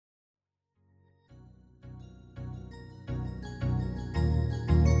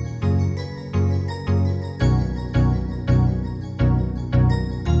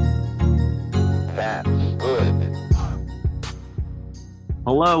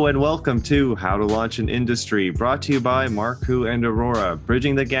Hello and welcome to How to Launch an Industry, brought to you by Marcoux and Aurora,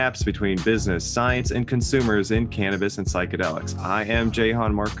 bridging the gaps between business, science, and consumers in cannabis and psychedelics. I am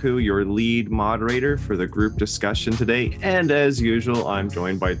Jehan Marcoux, your lead moderator for the group discussion today. And as usual, I'm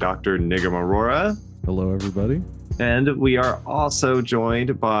joined by Dr. Nigam Arora. Hello, everybody. And we are also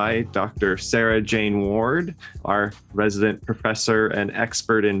joined by Dr. Sarah Jane Ward, our resident professor and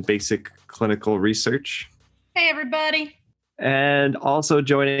expert in basic clinical research. Hey, everybody. And also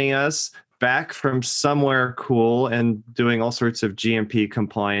joining us back from somewhere cool and doing all sorts of GMP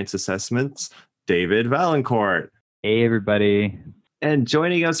compliance assessments, David Valancourt. Hey, everybody. And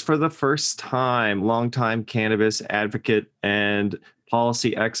joining us for the first time, longtime cannabis advocate and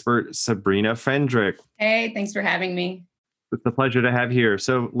policy expert, Sabrina Fendrick. Hey, thanks for having me. It's a pleasure to have you here.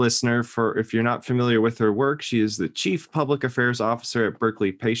 So, listener, if you're not familiar with her work, she is the Chief Public Affairs Officer at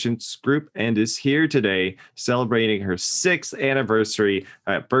Berkeley Patients Group and is here today celebrating her 6th anniversary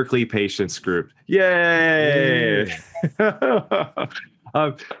at Berkeley Patients Group. Yay!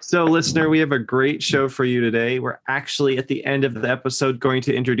 So, listener, we have a great show for you today. We're actually at the end of the episode going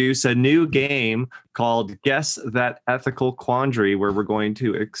to introduce a new game called Guess That Ethical Quandary, where we're going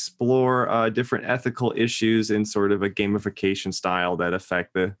to explore different ethical issues in sort of a gamification style that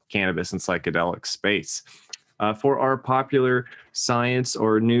affect the cannabis and psychedelic space. For our popular science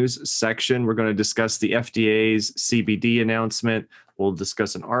or news section, we're going to discuss the FDA's CBD announcement. We'll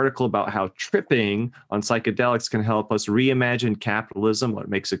discuss an article about how tripping on psychedelics can help us reimagine capitalism, what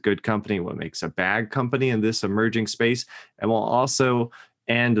makes a good company, what makes a bad company in this emerging space. And we'll also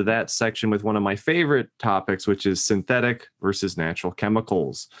end that section with one of my favorite topics, which is synthetic versus natural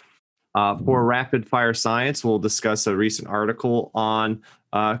chemicals. For rapid fire science, we'll discuss a recent article on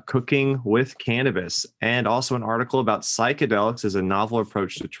cooking with cannabis, and also an article about psychedelics as a novel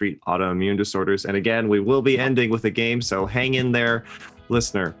approach to treat autoimmune disorders. And again, we will be ending with a game, so hang in there,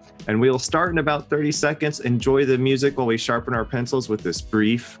 listener. And we'll start in about 30 seconds. Enjoy the music while we sharpen our pencils with this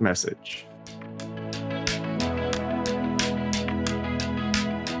brief message.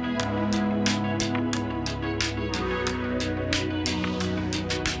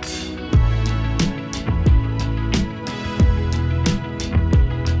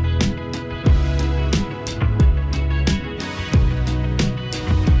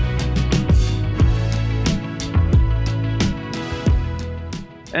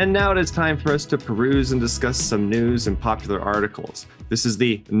 And now it is time for us to peruse and discuss some news and popular articles. This is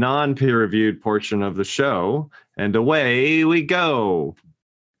the non-peer-reviewed portion of the show, and away we go.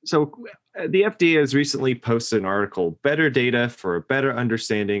 So the FDA has recently posted an article, Better Data for a Better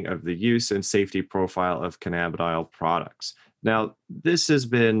Understanding of the Use and Safety Profile of Cannabidiol Products. Now, this has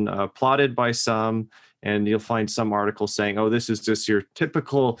been plotted by some, and you'll find some articles saying, oh, this is just your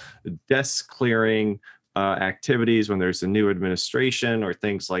typical desk clearing activities when there's a new administration or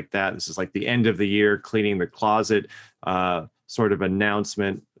things like that. This is like the end of the year, cleaning the closet sort of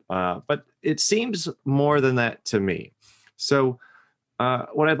announcement. But it seems more than that to me. So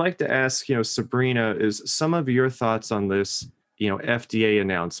what I'd like to ask, Sabrina, is some of your thoughts on this, FDA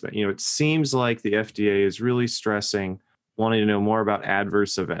announcement. It seems like the FDA is really stressing wanting to know more about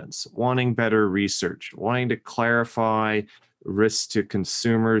adverse events, wanting better research, wanting to clarify risks to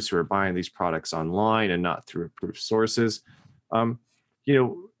consumers who are buying these products online and not through approved sources.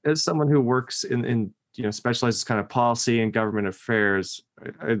 As someone who works in specializes kind of policy and government affairs,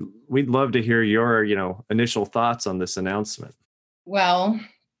 we'd love to hear your, initial thoughts on this announcement. Well,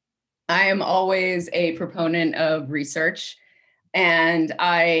 I am always a proponent of research, and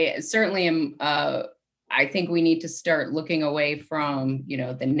I certainly am. I think we need to start looking away from,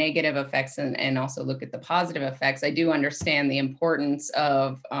 the negative effects and also look at the positive effects. I do understand the importance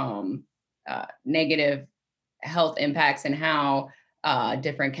of negative health impacts and how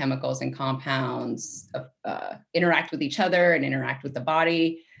different chemicals and compounds interact with each other and interact with the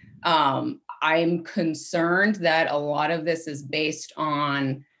body. I'm concerned that a lot of this is based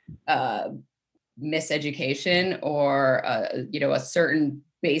on miseducation or, a certain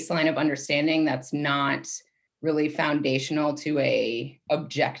baseline of understanding that's not really foundational to a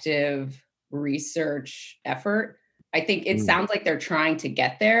objective research effort. I think it sounds like they're trying to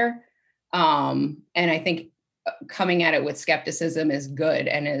get there. And I think coming at it with skepticism is good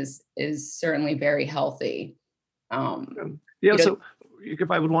and is certainly very healthy. So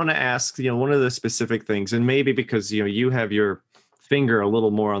if I would want to ask, one of the specific things, and maybe because, you have your finger a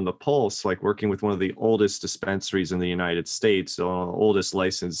little more on the pulse, like working with one of the oldest dispensaries in the United States, so oldest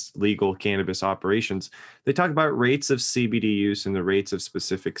licensed legal cannabis operations, they talk about rates of CBD use and the rates of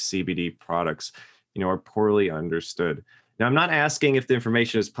specific CBD products, are poorly understood. Now, I'm not asking if the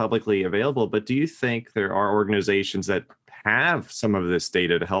information is publicly available, but do you think there are organizations that have some of this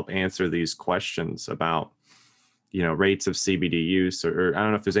data to help answer these questions about, rates of CBD use, or I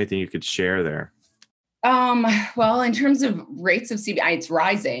don't know if there's anything you could share there. Well, in terms of rates of CBD, it's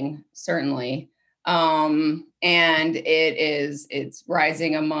rising, certainly. And it's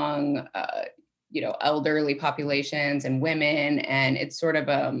rising among, elderly populations and women. And it's sort of,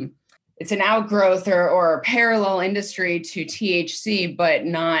 it's an outgrowth or a parallel industry to THC, but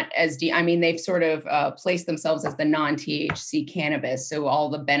not as deep. I mean, they've sort of placed themselves as the non-THC cannabis. So all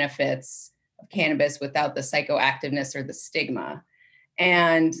the benefits of cannabis without the psychoactiveness or the stigma.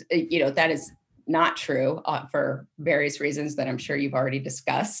 And, that is not true for various reasons that I'm sure you've already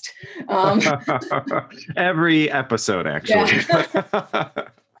discussed. Every episode, actually. Yeah.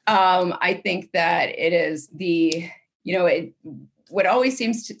 I think that it is what always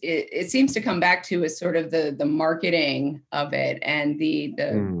seems to come back to is sort of the marketing of it and the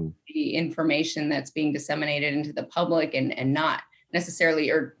information that's being disseminated into the public and not necessarily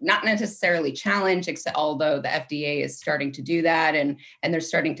challenged, except although the FDA is starting to do that and they're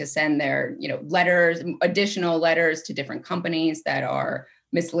starting to send their additional letters to different companies that are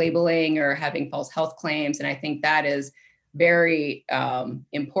mislabeling or having false health claims. And I think that is very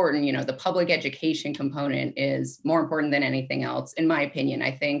important. The public education component is more important than anything else, in my opinion.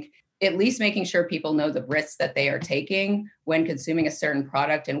 I think at least making sure people know the risks that they are taking when consuming a certain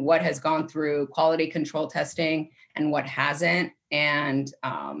product and what has gone through quality control testing and what hasn't, and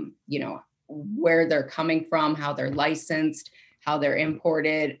where they're coming from, how they're licensed, how they're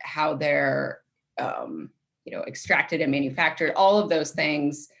imported, how they're extracted and manufactured. All of those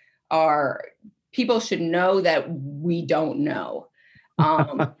things people should know that we don't know.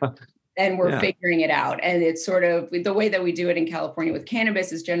 And we're figuring it out. And it's sort of the way that we do it in California with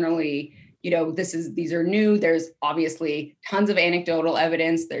cannabis is generally, these are new. There's obviously tons of anecdotal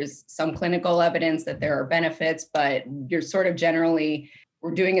evidence. There's some clinical evidence that there are benefits, but you're sort of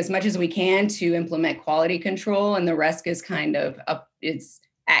we're doing as much as we can to implement quality control. And the rest is kind of it's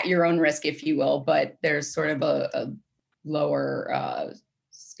at your own risk, if you will, but there's sort of a lower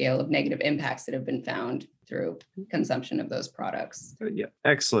scale of negative impacts that have been found through consumption of those products. Yeah,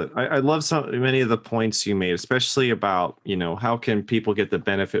 excellent. I love many of the points you made, especially about, how can people get the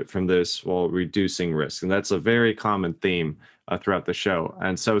benefit from this while reducing risk? And that's a very common theme throughout the show.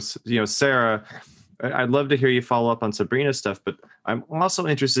 And so, Sarah, I'd love to hear you follow up on Sabrina's stuff, but I'm also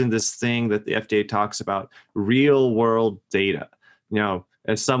interested in this thing that the FDA talks about, real world data.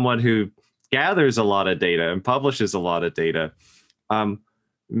 As someone who gathers a lot of data and publishes a lot of data,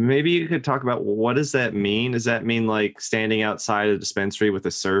 maybe you could talk about what does that mean? Does that mean like standing outside a dispensary with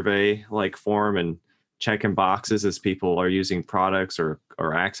a survey like form and checking boxes as people are using products or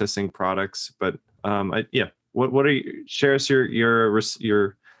accessing products? But what are share us your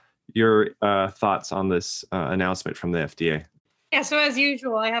thoughts on this announcement from the FDA? Yeah, so as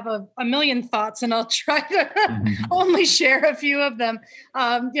usual, I have a million thoughts, and I'll try to only share a few of them.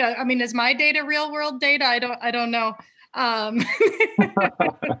 Is my data real world data? I don't know.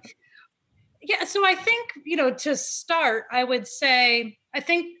 So I think, to start, I would say, I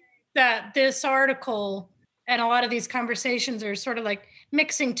think that this article and a lot of these conversations are sort of like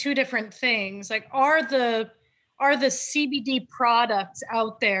mixing two different things. Like, are the CBD products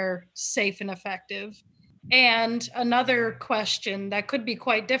out there safe and effective? And another question that could be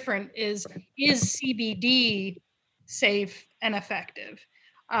quite different is CBD safe and effective?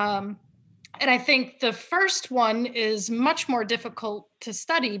 And I think the first one is much more difficult to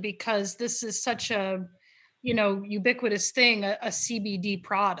study because this is such a, ubiquitous thing, a CBD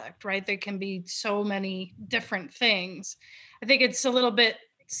product, right? There can be so many different things. I think it's a little bit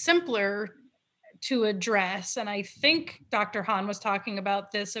simpler to address. And I think Dr. Hahn was talking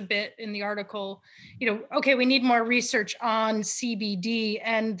about this a bit in the article, okay, we need more research on CBD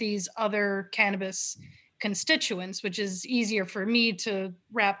and these other cannabis constituents, which is easier for me to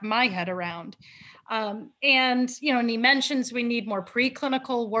wrap my head around. And he mentions we need more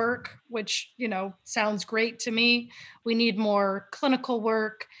preclinical work, which, sounds great to me. We need more clinical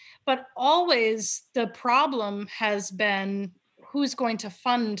work, but always the problem has been who's going to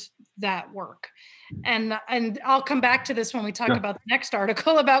fund that work. And I'll come back to this when we talk about the next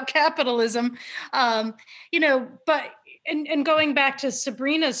article about capitalism, but and going back to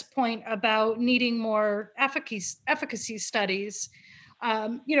Sabrina's point about needing more efficacy studies,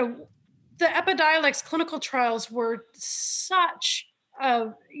 the Epidiolex clinical trials were such,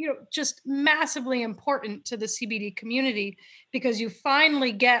 just massively important to the CBD community because you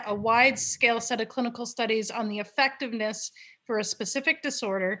finally get a wide scale set of clinical studies on the effectiveness for a specific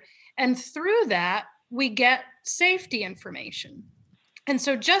disorder. And through that, we get safety information. And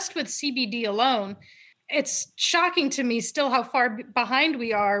so just with CBD alone, it's shocking to me still how far behind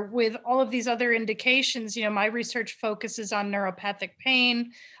we are with all of these other indications. My research focuses on neuropathic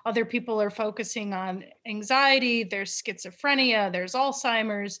pain. Other people are focusing on anxiety. There's schizophrenia, there's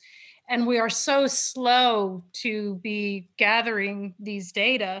Alzheimer's. And we are so slow to be gathering these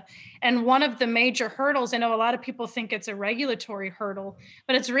data. And one of the major hurdles, I know a lot of people think it's a regulatory hurdle,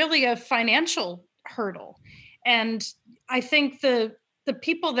 but it's really a financial hurdle. And I think the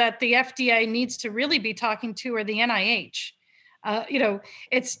people that the FDA needs to really be talking to are the NIH.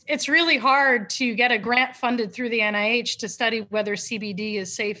 It's really hard to get a grant funded through the NIH to study whether CBD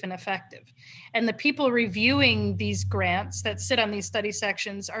is safe and effective. And the people reviewing these grants that sit on these study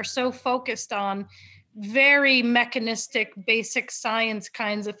sections are so focused on very mechanistic, basic science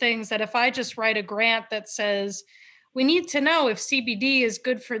kinds of things that if I just write a grant that says, we need to know if CBD is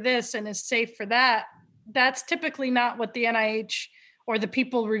good for this and is safe for that, that's typically not what the NIH or the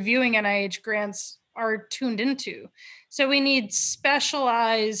people reviewing NIH grants are tuned into. So we need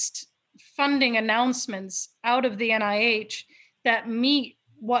specialized funding announcements out of the NIH that meet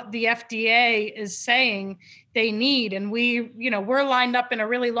what the FDA is saying they need. And we're lined up in a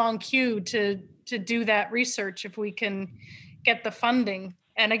really long queue to do that research if we can get the funding.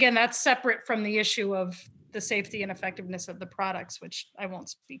 And again, that's separate from the issue of the safety and effectiveness of the products, which I won't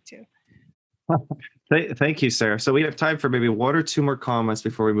speak to. Thank you, Sarah. So we have time for maybe one or two more comments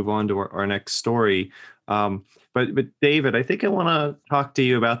before we move on to our next story. But David, I think I want to talk to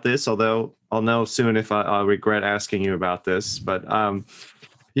you about this, although I'll know soon if I'll regret asking you about this. But,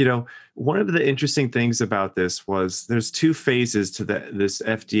 one of the interesting things about this was there's two phases to this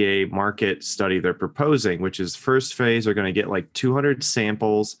FDA market study they're proposing, which is first phase are going to get like 200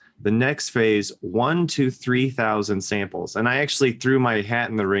 samples. The next phase, 1,000 to 3,000 samples. And I actually threw my hat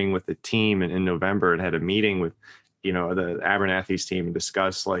in the ring with the team in November and had a meeting with, the Abernathy's team and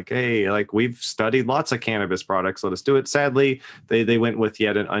discussed hey, we've studied lots of cannabis products. Let us do it. Sadly, they went with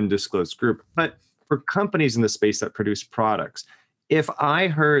yet an undisclosed group. But for companies in the space that produce products, if I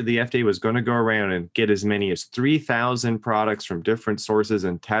heard the FDA was going to go around and get as many as 3,000 products from different sources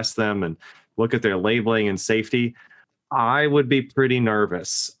and test them and look at their labeling and safety, I would be pretty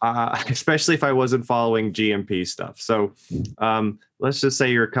nervous, especially if I wasn't following GMP stuff. So let's just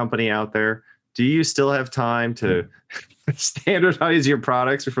say you're a company out there. Do you still have time to standardize your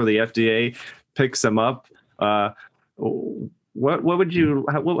products before the FDA picks them up? How would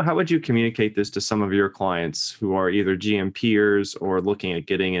you communicate this to some of your clients who are either GMPers or looking at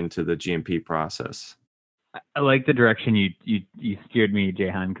getting into the GMP process? I like the direction you steered me,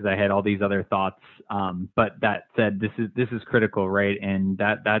 Jehan, because I had all these other thoughts. But that said, this is critical, right? And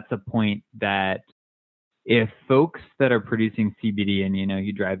that's a point that if folks that are producing CBD and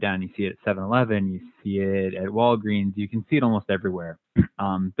you drive down, you see it at 7-Eleven, you see it at Walgreens, you can see it almost everywhere.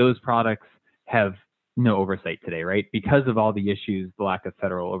 Those products have no oversight today, right? Because of all the issues, the lack of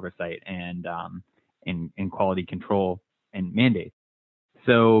federal oversight and quality control and mandates.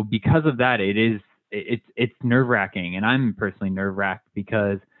 So because of that, it's nerve-wracking, and I'm personally nerve-wracked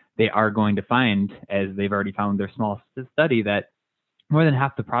because they are going to find, as they've already found their small study, that more than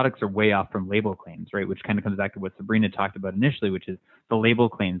half the products are way off from label claims, right? Which kind of comes back to what Sabrina talked about initially, which is the label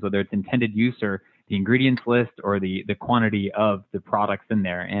claims, whether it's intended use or the ingredients list or the quantity of the products in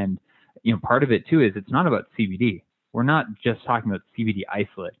there. And part of it too is it's not about CBD. We're not just talking about CBD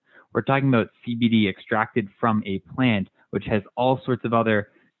isolate. We're talking about CBD extracted from a plant, which has all sorts of other,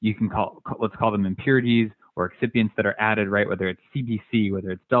 let's call them impurities or excipients that are added, right? Whether it's CBC,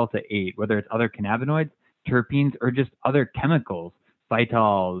 whether it's delta-8, whether it's other cannabinoids, terpenes, or just other chemicals,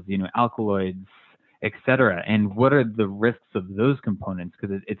 phytols, alkaloids, etc. And what are the risks of those components?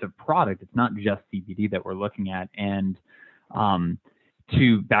 Because it's a product. It's not just CBD that we're looking at. And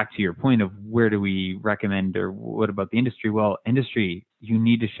back to your point of where do we recommend, or what about the industry? Well, industry, you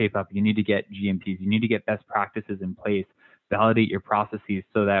need to shape up. You need to get GMPs. You need to get best practices in place, validate your processes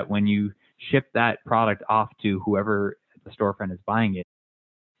so that when you ship that product off to whoever at the storefront is buying it,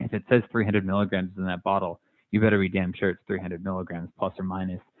 if it says 300 milligrams in that bottle, you better be damn sure it's 300 milligrams plus or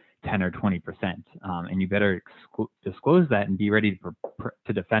minus 10 or 20%. And you better disclose that and be ready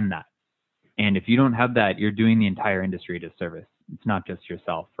to defend that. And if you don't have that, you're doing the entire industry a disservice. It's not just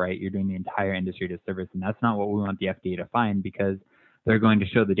yourself, right? You're doing the entire industry a disservice. And that's not what we want the FDA to find, because they're going to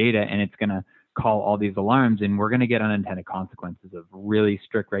show the data and it's going to call all these alarms, and we're going to get unintended consequences of really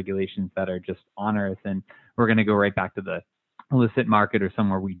strict regulations that are just onerous. And we're going to go right back to the illicit market or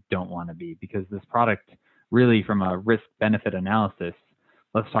somewhere we don't want to be, because this product really, from a risk benefit analysis,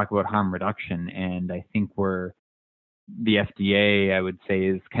 let's talk about harm reduction. And I think the FDA, I would say,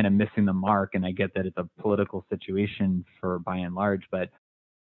 is kind of missing the mark. And I get that it's a political situation for by and large, but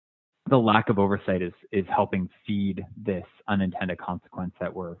the lack of oversight is helping feed this unintended consequence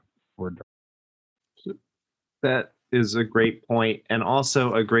that we're That is a great point, and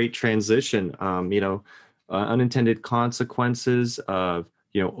also a great transition. Unintended consequences of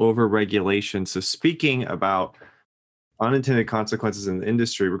overregulation. So speaking about unintended consequences in the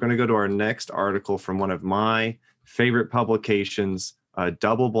industry, we're going to go to our next article from one of my favorite publications,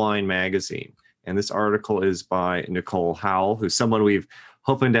 Double Blind Magazine. And this article is by Nicole Howell, who's someone we've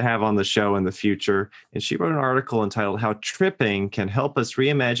hoping to have on the show in the future. And she wrote an article entitled How Tripping Can Help Us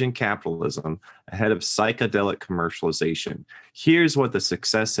Reimagine Capitalism Ahead of Psychedelic Commercialization. Here's what the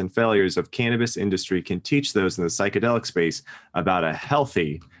success and failures of cannabis industry can teach those in the psychedelic space about a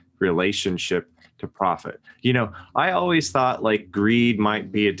healthy relationship to profit. I always thought like greed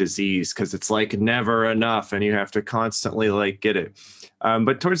might be a disease because it's like never enough and you have to constantly like get it.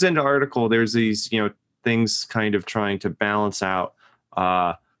 But towards the end of the article, there's these, things kind of trying to balance out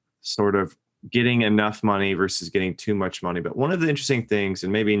sort of getting enough money versus getting too much money. But one of the interesting things,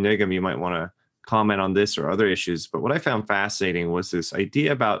 and maybe Nigam, you might want to comment on this or other issues, but what I found fascinating was this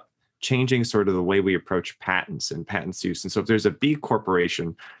idea about changing sort of the way we approach patents and patents use. And so if there's a B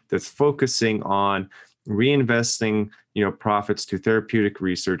corporation that's focusing on reinvesting, profits to therapeutic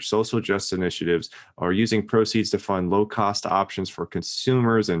research, social justice initiatives, or using proceeds to fund low-cost options for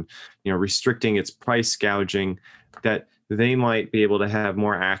consumers and, restricting its price gouging, that they might be able to have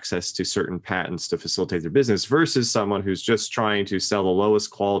more access to certain patents to facilitate their business versus someone who's just trying to sell the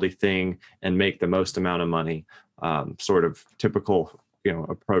lowest quality thing and make the most amount of money, sort of typical,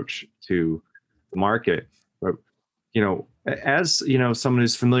 approach to the market. But, as, someone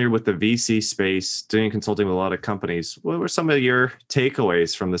who's familiar with the VC space, doing consulting with a lot of companies, what were some of your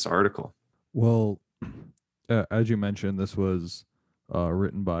takeaways from this article? Well, as you mentioned, this was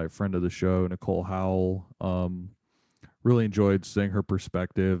written by a friend of the show, Nicole Howell. Really enjoyed seeing her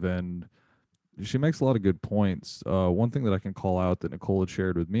perspective, and she makes a lot of good points. One thing that I can call out that Nicole had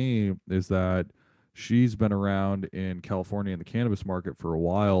shared with me is that she's been around in California in the cannabis market for a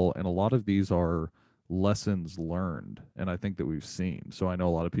while, and a lot of these are lessons learned, and I think that we've seen. So I know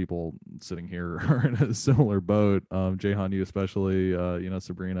a lot of people sitting here are in a similar boat. Jehan, you especially,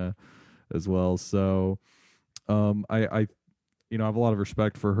 Sabrina as well. So I have a lot of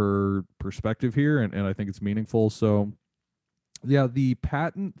respect for her perspective here, and I think it's meaningful. So yeah, the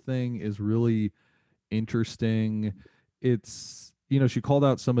patent thing is really interesting. It's, she called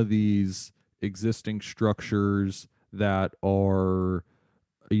out some of these existing structures that are,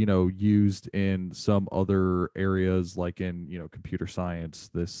 used in some other areas, like in, computer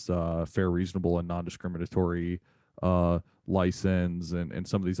science, this fair, reasonable, and non-discriminatory license, and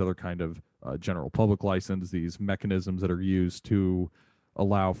some of these other kind of general public license, these mechanisms that are used to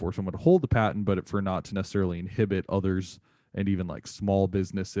allow for someone to hold the patent, but for not to necessarily inhibit others, and even like small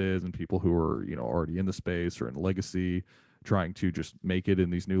businesses and people who are, already in the space or in legacy, trying to just make it in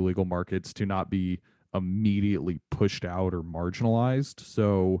these new legal markets, to not be immediately pushed out or marginalized.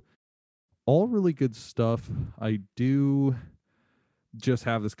 So all really good stuff. I do just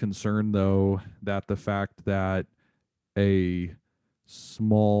have this concern, though, that the fact that a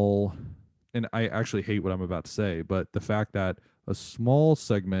small, and I actually hate what I'm about to say, but the fact that a small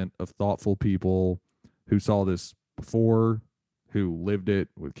segment of thoughtful people who saw this before, who lived it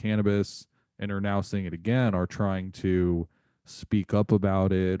with cannabis, and are now seeing it again, are trying to speak up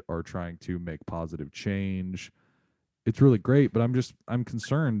about it, are trying to make positive change. It's really great, but I'm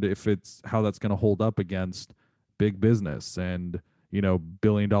concerned if it's how that's going to hold up against big business and,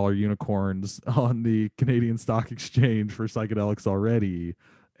 billion-dollar unicorns on the Canadian Stock Exchange for psychedelics already.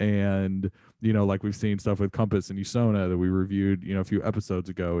 And, like we've seen stuff with Compass and Usona that we reviewed, a few episodes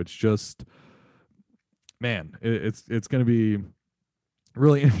ago. It's just, man, it's going to be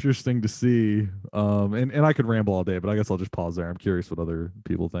really interesting to see. And I could ramble all day, but I guess I'll just pause there. I'm curious what other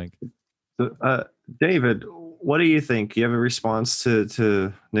people think. So, David, what do you think? You have a response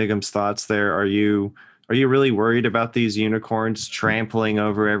to Nigam's thoughts there? Are you really worried about these unicorns trampling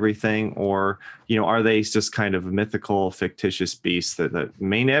over everything, or are they just kind of mythical, fictitious beasts that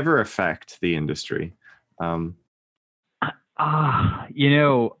may never affect the industry?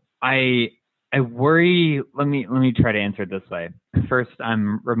 I worry. Let me try to answer it this way. First,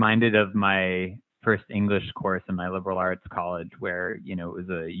 I'm reminded of my first English course in my liberal arts college, where it was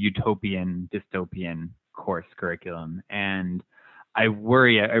a utopian, dystopian course curriculum, and I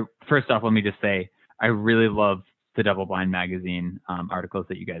worry. First off, let me just say I really love the Double Blind Magazine articles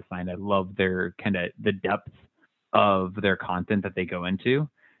that you guys find. I love their kind of the depth of their content that they go into,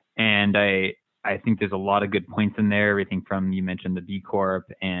 and I think there's a lot of good points in there. Everything from, you mentioned the B Corp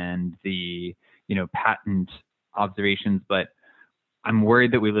and the, patent observations. But I'm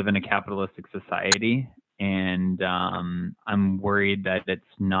worried that we live in a capitalistic society, and I'm worried that it's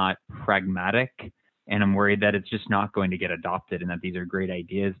not pragmatic, and I'm worried that it's just not going to get adopted, and that these are great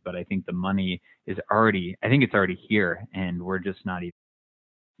ideas, but I think the money is already, I think it's already here, and we're just not even,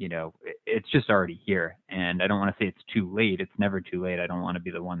 it's just already here. And I don't want to say it's too late. It's never too late. I don't want to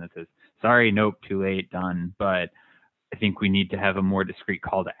be the one that says, sorry, nope, too late, done. But I think we need to have a more discreet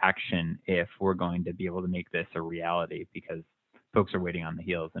call to action if we're going to be able to make this a reality, because folks are waiting on the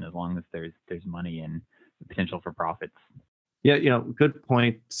heels. And as long as there's money and the potential for profits. Yeah, good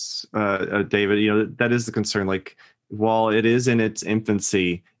points, David. That is the concern. Like, while it is in its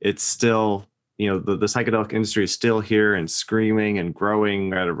infancy, it's still, the psychedelic industry is still here and screaming and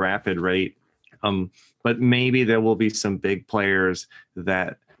growing at a rapid rate. But maybe there will be some big players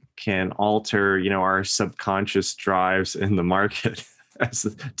that can alter, our subconscious drives in the market,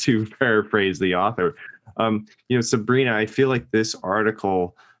 as to paraphrase the author. Sabrina, I feel like this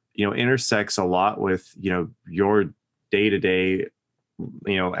article, intersects a lot with, your day-to-day,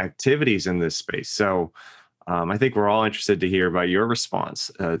 activities in this space. So I think we're all interested to hear about your response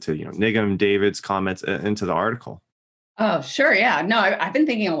to, Nigam, David's comments into the article. Oh, sure. Yeah. No, I've been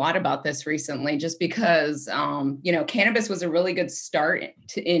thinking a lot about this recently, just because, cannabis was a really good start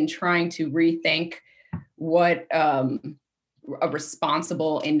in trying to rethink what a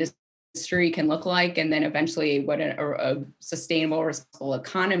responsible industry can look like, and then eventually what a sustainable, responsible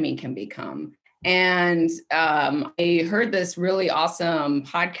economy can become. And I heard this really awesome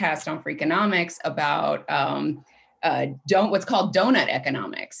podcast on Freakonomics about what's called donut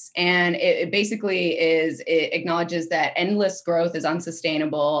economics. And it basically it acknowledges that endless growth is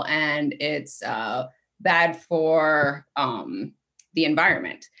unsustainable, and it's bad for the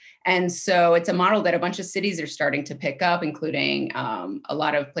environment. And so it's a model that a bunch of cities are starting to pick up, including a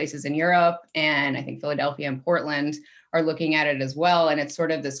lot of places in Europe, and I think Philadelphia and Portland are looking at it as well. And it's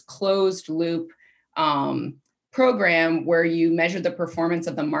sort of this closed loop program where you measure the performance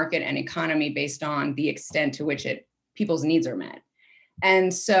of the market and economy based on the extent to which people's needs are met.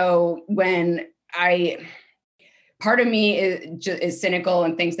 And so part of me is cynical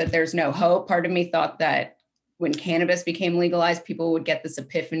and thinks that there's no hope. Part of me thought that when cannabis became legalized, people would get this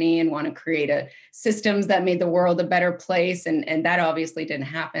epiphany and want to create systems that made the world a better place. And that obviously didn't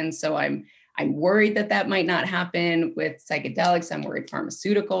happen. So I'm worried that might not happen with psychedelics. I'm worried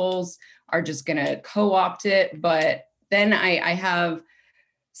pharmaceuticals are just going to co-opt it. But then I have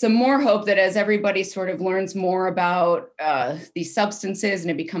some more hope that as everybody sort of learns more about these substances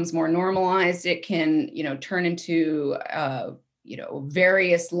and it becomes more normalized, it can, turn into,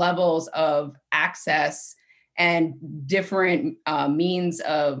 various levels of access and different means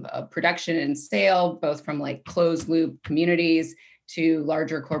of production and sale, both from like closed loop communities to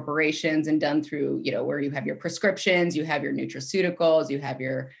larger corporations, and done through, where you have your prescriptions, you have your nutraceuticals, you have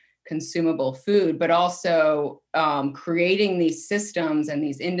your consumable food, but also creating these systems and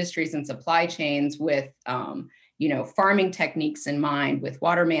these industries and supply chains with, farming techniques in mind, with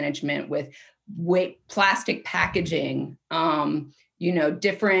water management, with plastic packaging,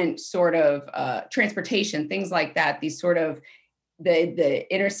 different sort of transportation, things like that. These sort of the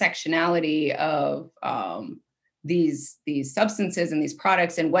intersectionality of these substances and these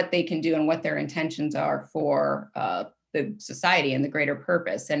products and what they can do and what their intentions are for the society and the greater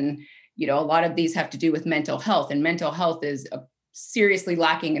purpose. And, a lot of these have to do with mental health, and mental health is seriously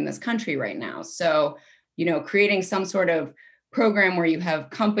lacking in this country right now. So, creating some sort of program where you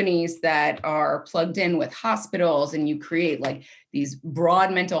have companies that are plugged in with hospitals, and you create like these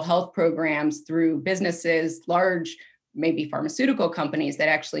broad mental health programs through businesses, large, maybe pharmaceutical companies that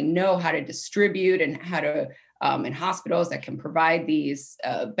actually know how to distribute and how to, and hospitals that can provide these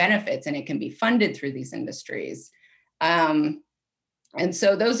benefits, and it can be funded through these industries. And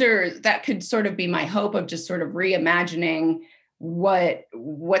so that could sort of be my hope of just sort of reimagining what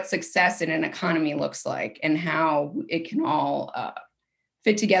success in an economy looks like, and how it can all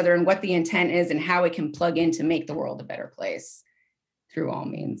fit together, and what the intent is, and how it can plug in to make the world a better place through all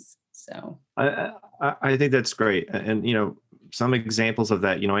means. So I think that's great. And, some examples of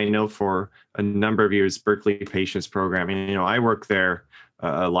that, I know for a number of years, Berkeley Patients Program, I worked there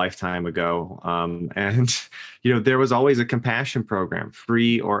a lifetime ago. And, there was always a compassion program,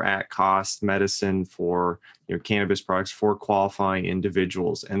 free or at cost medicine for, cannabis products for qualifying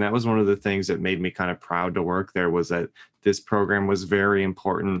individuals. And that was one of the things that made me kind of proud to work there, was that this program was very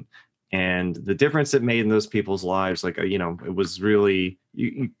important. And the difference it made in those people's lives, like, it was really,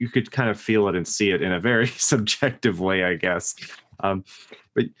 you could kind of feel it and see it in a very subjective way, I guess.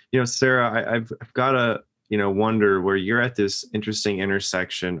 But, Sarah, I've got to, wonder where you're at this interesting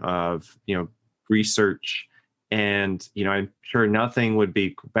intersection of, research And, I'm sure nothing would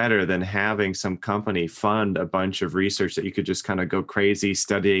be better than having some company fund a bunch of research that you could just kind of go crazy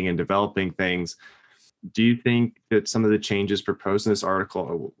studying and developing things. Do you think that some of the changes proposed in this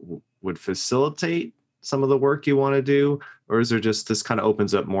article would facilitate some of the work you want to do? Or is there just this kind of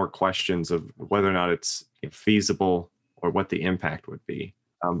opens up more questions of whether or not it's feasible or what the impact would be?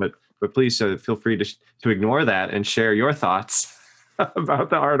 But please feel free to ignore that and share your thoughts about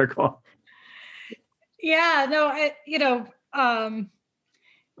the article. Yeah, no,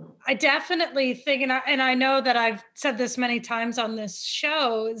 I definitely think, and I know that I've said this many times on this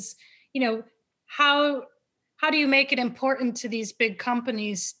show, is, how do you make it important to these big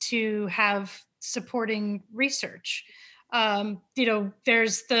companies to have supporting research?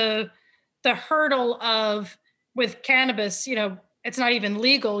 There's the hurdle of, with cannabis, it's not even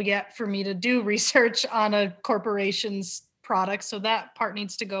legal yet for me to do research on a corporation's product. So that part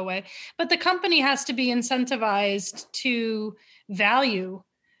needs to go away. But the company has to be incentivized to value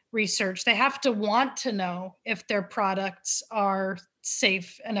research. They have to want to know if their products are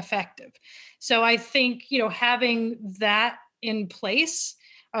safe and effective. So I think, having that in place,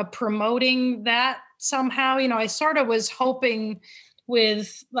 promoting that somehow, I sort of was hoping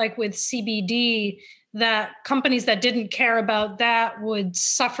with CBD that companies that didn't care about that would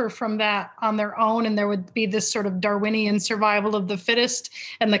suffer from that on their own. And there would be this sort of Darwinian survival of the fittest.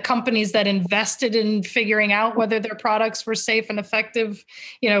 And the companies that invested in figuring out whether their products were safe and effective,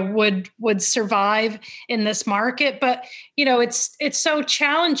 would survive in this market. But, it's so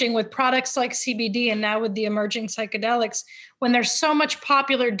challenging with products like CBD and now with the emerging psychedelics, when there's so much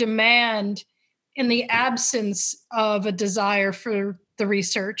popular demand in the absence of a desire for the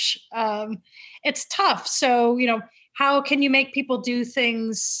research. It's tough. So, how can you make people do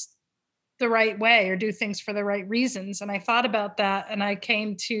things the right way or do things for the right reasons? And I thought about that and I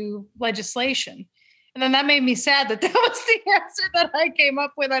came to legislation. And then that made me sad that was the answer that I came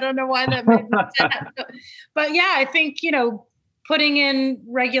up with. I don't know why that made me sad. But yeah, I think, putting in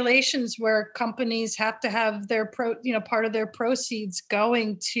regulations where companies have to have their part of their proceeds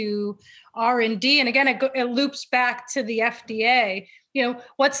going to R&D. And again, it loops back to the FDA.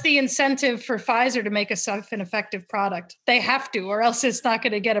 What's the incentive for Pfizer to make a safe and effective product? They have to, or else it's not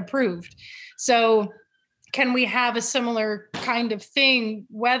going to get approved. So can we have a similar kind of thing,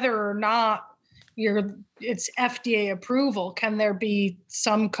 whether or not it's FDA approval? Can there be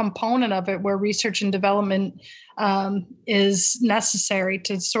some component of it where research and development is necessary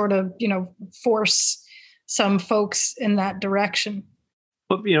to sort of, force some folks in that direction?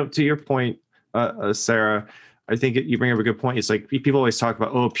 Well, to your point, Sarah, I think you bring up a good point. It's like people always talk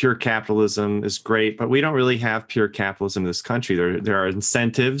about, pure capitalism is great, but we don't really have pure capitalism in this country. There are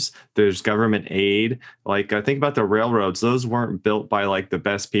incentives. There's government aid. Like, think about the railroads. Those weren't built by like the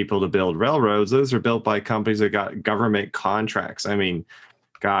best people to build railroads. Those are built by companies that got government contracts. I mean,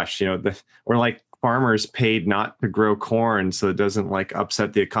 gosh, or like farmers paid not to grow corn so it doesn't like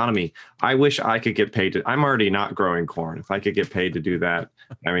upset the economy. I wish I could get paid I'm already not growing corn. If I could get paid to do that,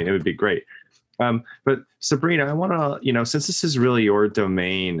 I mean, it would be great. But Sabrina, I want to, since this is really your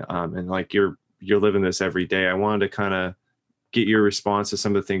domain, and like you're living this every day, I wanted to kind of get your response to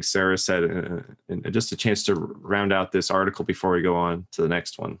some of the things Sarah said, and just a chance to round out this article before we go on to the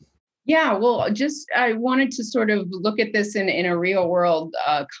next one. Yeah, well, I wanted to sort of look at this in a real world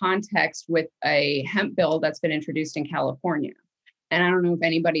context with a hemp bill that's been introduced in California. And I don't know if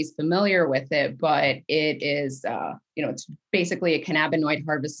anybody's familiar with it, but it is, it's basically a cannabinoid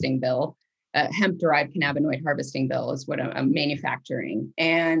harvesting bill. Hemp-derived cannabinoid harvesting bill is what I'm manufacturing.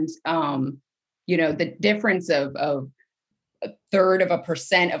 And, the difference of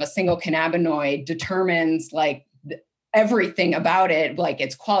 0.33% of a single cannabinoid determines like everything about it, like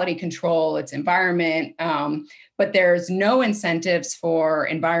its quality control, its environment. But there's no incentives for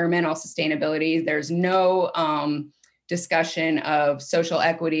environmental sustainability. There's no discussion of social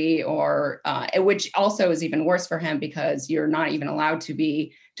equity or which also is even worse for hemp because you're not even allowed to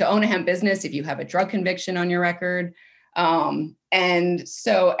own a hemp business if you have a drug conviction on your record. And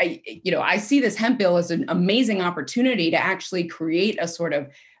so I see this hemp bill as an amazing opportunity to actually create a sort of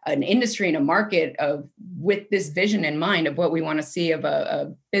an industry and a market with this vision in mind of what we want to see of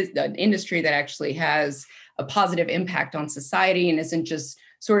an industry that actually has a positive impact on society and isn't just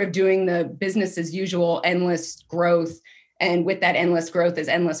sort of doing the business as usual, endless growth. And with that endless growth is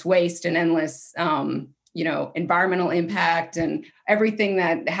endless waste and endless, environmental impact and everything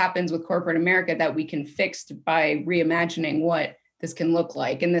that happens with corporate America that we can fix by reimagining what this can look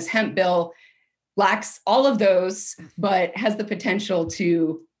like. And this hemp bill lacks all of those, but has the potential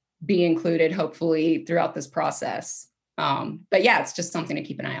to be included, hopefully, throughout this process. But yeah, it's just something to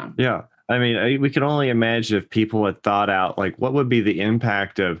keep an eye on. Yeah. I mean, we can only imagine if people had thought out like what would be the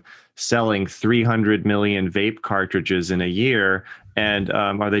impact of selling 300 million vape cartridges in a year, and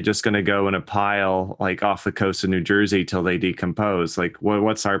are they just going to go in a pile like off the coast of New Jersey till they decompose? Like,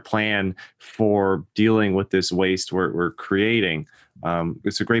 what's our plan for dealing with this waste we're creating?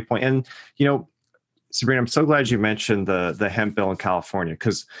 It's a great point, and Sabrina, I'm so glad you mentioned the hemp bill in California,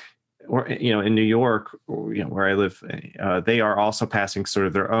 because in New York, where I live, they are also passing sort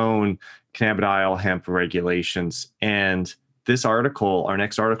of their own cannabidiol hemp regulations. And this article, our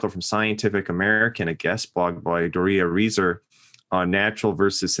next article from Scientific American, a guest blog by Doria Reiser on natural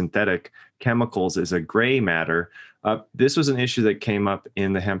versus synthetic chemicals, is a gray matter. This was an issue that came up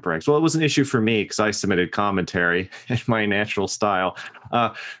in the hemp regs. Well, it was an issue for me because I submitted commentary in my natural style.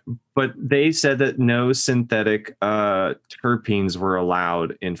 But they said that no synthetic terpenes were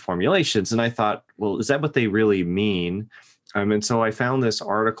allowed in formulations. And I thought, well, is that what they really mean? And so I found this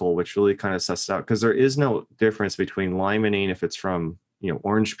article, which really kind of sussed out, because there is no difference between limonene if it's from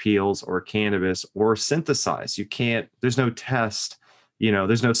orange peels or cannabis or synthesized. There's no test,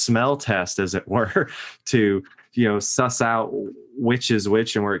 there's no smell test, as it were, to suss out which is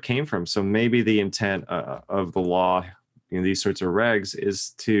which and where it came from. So maybe the intent of the law in these sorts of regs is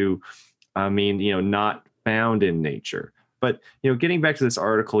to not found in nature. But getting back to this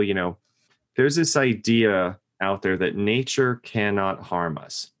article, there's this idea out there that nature cannot harm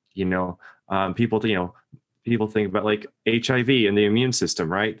us. People think about like HIV and the immune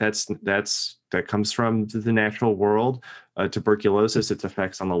system, right? That comes from the natural world. Tuberculosis, its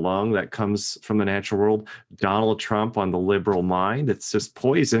effects on the lung, that comes from the natural world. Donald Trump on the liberal mind, it's just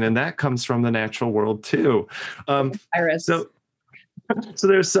poison, and that comes from the natural world too. So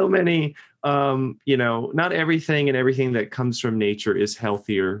there's so many, not everything and everything that comes from nature is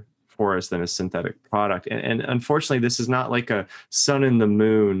healthier for us than a synthetic product. And unfortunately, this is not like a sun and the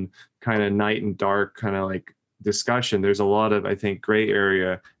moon kind of night and dark kind of like discussion. There's a lot of, I think, gray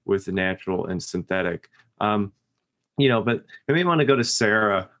area with the natural and synthetic. But I may want to go to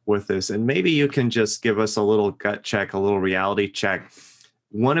Sarah with this, and maybe you can just give us a little gut check, a little reality check.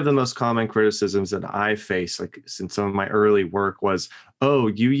 One of the most common criticisms that I face, like since some of my early work, was, oh,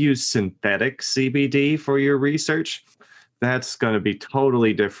 you use synthetic CBD for your research? That's going to be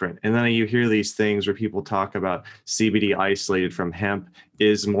totally different. And then you hear these things where people talk about CBD isolated from hemp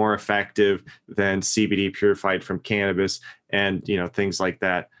is more effective than CBD purified from cannabis, and things like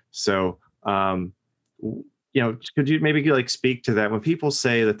that. So could you maybe like speak to that when people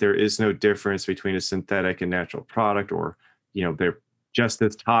say that there is no difference between a synthetic and natural product, or they're just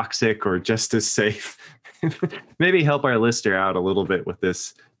as toxic or just as safe? Maybe help our listener out a little bit with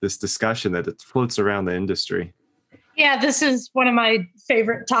this discussion that it floats around the industry. Yeah, this is one of my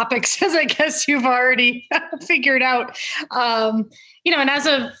favorite topics, as I guess you've already figured out. And as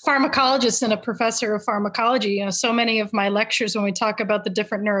a pharmacologist and a professor of pharmacology, so many of my lectures when we talk about the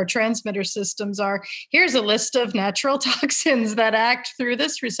different neurotransmitter systems are, here's a list of natural toxins that act through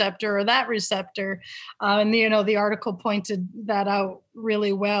this receptor or that receptor. And the article pointed that out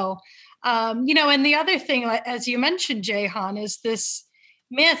really well. And the other thing, as you mentioned, Jehan, is this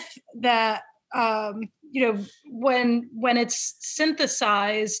myth that when it's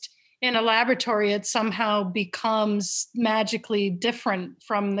synthesized in a laboratory, it somehow becomes magically different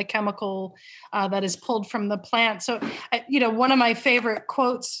from the chemical that is pulled from the plant. So, one of my favorite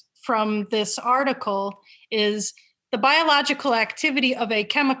quotes from this article is, the biological activity of a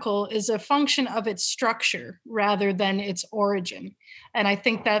chemical is a function of its structure rather than its origin. And I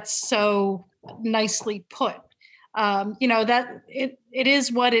think that's so nicely put. That it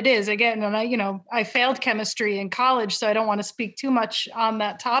is what it is. Again, and I failed chemistry in college, so I don't want to speak too much on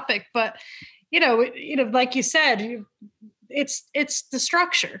that topic. But like you said, it's the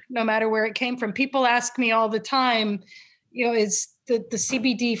structure, no matter where it came from. People ask me all the time, is the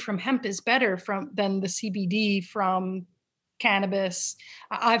CBD from hemp is better than the CBD from cannabis.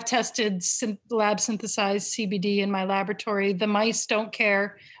 I've tested lab synthesized CBD in my laboratory. The mice don't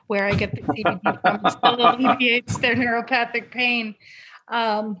care where I get the CBD from. It still alleviates their neuropathic pain.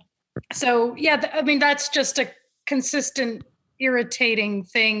 That's just a consistent, irritating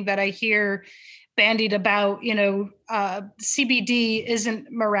thing that I hear bandied about. CBD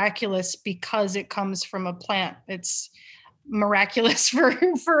isn't miraculous because it comes from a plant. It's miraculous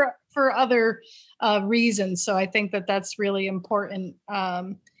for other reasons. So I think that that's really important.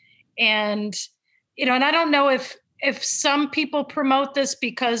 And I don't know if some people promote this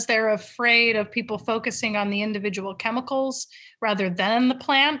because they're afraid of people focusing on the individual chemicals rather than the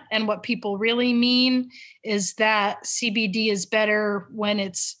plant. And what people really mean is that CBD is better when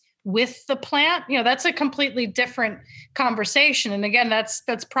it's with the plant, that's a completely different conversation. And again,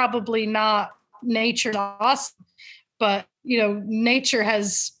 that's probably not nature awesome, but nature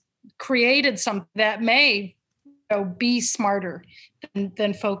has created something that may be smarter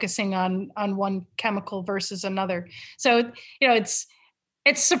than focusing on one chemical versus another. So it's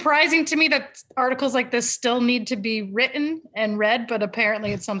surprising to me that articles like this still need to be written and read, but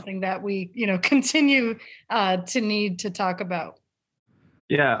apparently it's something that we continue to need to talk about.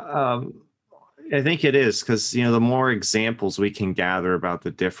 Yeah, I think it is, because the more examples we can gather about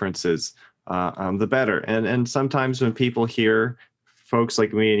the differences, the better. And sometimes when people hear folks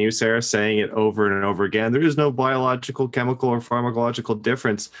like me and you, Sarah, saying it over and over again, there is no biological, chemical, or pharmacological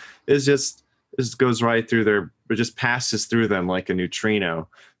difference. It just goes right through it just passes through them like a neutrino.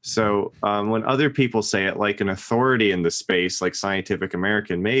 So when other people say it, like an authority in the space, like Scientific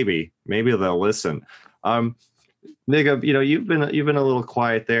American, maybe they'll listen. Nigga, you've been a little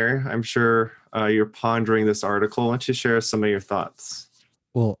quiet there. I'm sure you're pondering this article. Why don't you share some of your thoughts?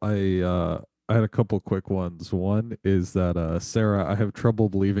 Well, I had a couple quick ones. One is that Sarah, I have trouble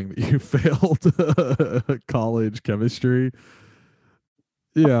believing that you failed college chemistry.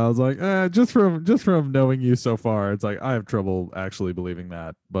 Yeah, I was like, just from knowing you so far, it's like I have trouble actually believing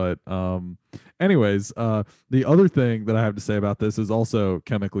that. But anyways, the other thing that I have to say about this is also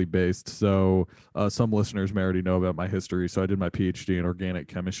chemically based. So some listeners may already know about my history. So I did my PhD in organic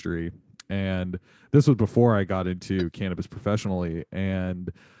chemistry, and this was before I got into cannabis professionally.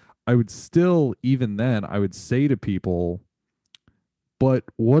 And I would still, even then, I would say to people, but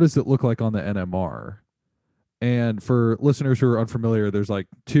what does it look like on the NMR? And for listeners who are unfamiliar, there's like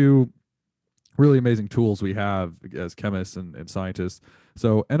two really amazing tools we have as chemists and scientists.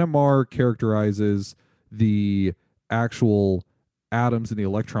 So NMR characterizes the actual atoms and the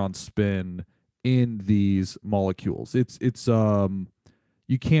electron spin in these molecules. It's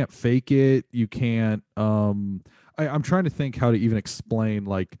you can't fake it. You can't I'm trying to think how to even explain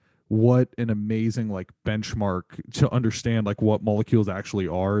like what an amazing like benchmark to understand like what molecules actually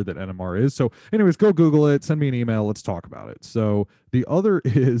are that NMR is. So anyways, go Google it, send me an email, let's talk about it. So the other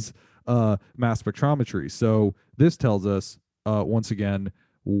is mass spectrometry. So this tells us once again,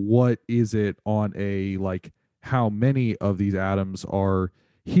 what is it on a like how many of these atoms are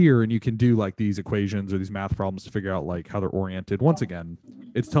here, and you can do like these equations or these math problems to figure out like how they're oriented. Once again,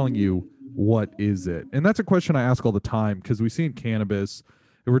 it's telling you what is it. And that's a question I ask all the time, because we see in cannabis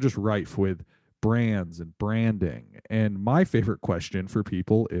we're just rife with brands and branding. And my favorite question for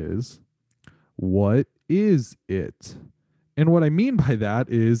people is, what is it? And what I mean by that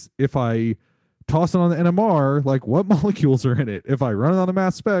is, if I toss it on the NMR, like what molecules are in it? If I run it on a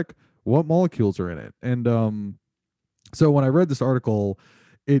mass spec, what molecules are in it? And so when I read this article,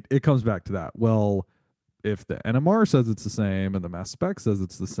 it comes back to that. Well, if the NMR says it's the same and the mass spec says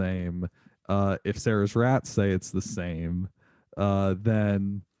it's the same, if Sarah's rats say it's the same,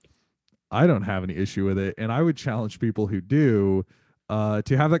 then I don't have any issue with it. And I would challenge people who do to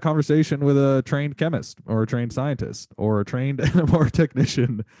have that conversation with a trained chemist or a trained scientist or a trained NMR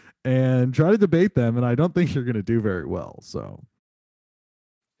technician and try to debate them. And I don't think you're going to do very well. So.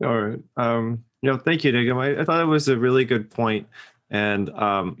 All right. Thank you, Nigam. I thought it was a really good point. And,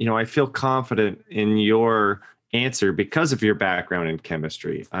 I feel confident in your answer because of your background in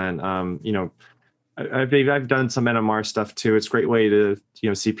chemistry. And, I've done some NMR stuff too. It's a great way to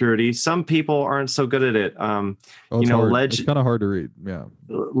see purity. Some people aren't so good at it. It's kind of hard to read. Yeah.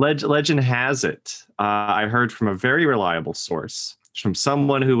 Legend has it. I heard from a very reliable source, from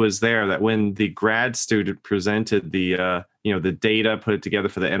someone who was there, that when the grad student presented the the data, put it together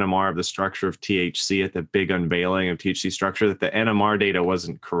for the NMR of the structure of THC at the big unveiling of THC structure, that the NMR data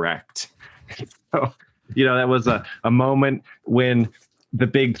wasn't correct. So that was a moment when the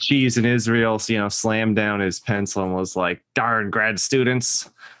big cheese in Israel, slammed down his pencil and was like, darn grad students.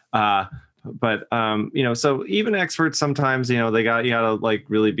 But so even experts sometimes, you gotta like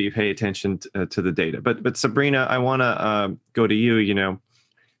really pay attention to the data. But Sabrina, I want to go to you.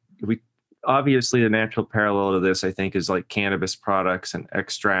 We obviously, the natural parallel to this, I think, is like cannabis products and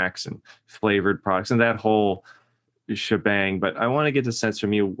extracts and flavored products and that whole shebang. But I want to get the sense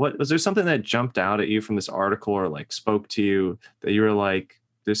from you, what was there something that jumped out at you from this article or like spoke to you that you were like,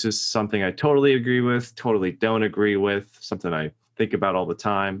 this is something I totally agree with, totally don't agree with, something I think about all the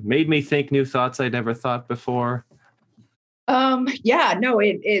time, made me think new thoughts I'd never thought before?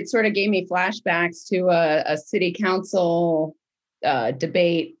 It sort of gave me flashbacks to a city council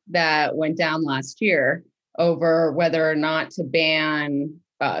debate that went down last year over whether or not to ban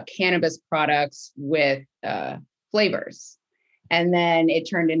cannabis products with flavors. And then it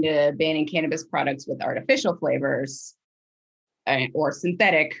turned into banning cannabis products with artificial flavors. or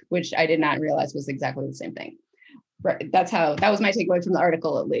synthetic, which I did not realize was exactly the same thing. Right. That was my takeaway from the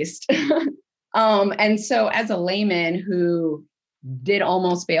article, at least. And so as a layman who did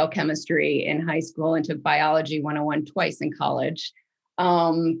almost fail chemistry in high school and took biology 101 twice in college,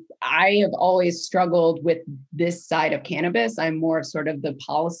 I have always struggled with this side of cannabis. I'm more of sort of the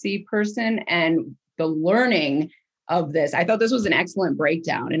policy person, and the learning of this. I thought this was an excellent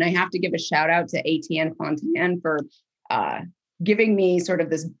breakdown. And I have to give a shout out to ATN Fontaine for giving me sort of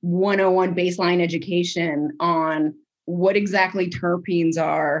this 101 baseline education on what exactly terpenes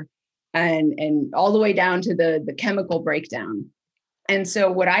are, and all the way down to the chemical breakdown. And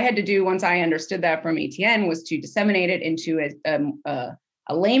so what I had to do once I understood that from ATN was to disseminate it into a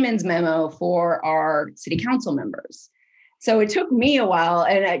layman's memo for our city council members. So it took me a while,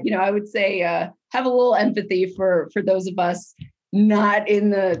 and I would say have a little empathy for those of us not in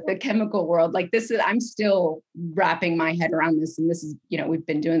the chemical world. Like I'm still wrapping my head around this, and this is, we've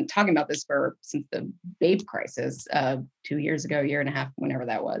been talking about this since the vape crisis 2 years ago, year and a half, whenever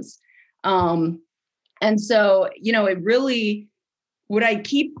that was. And so, it really, what I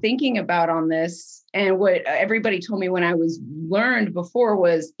keep thinking about on this, and what everybody told me when I was learned before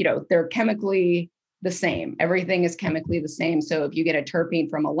was, they're chemically the same. Everything is chemically the same. So if you get a terpene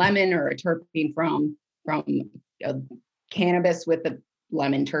from a lemon or a terpene from cannabis with the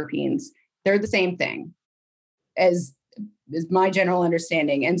lemon terpenes, they're the same thing, as is my general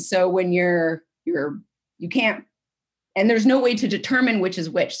understanding. And so when you can't, and there's no way to determine which is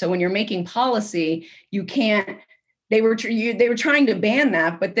which. So when you're making policy, you can't. They were trying to ban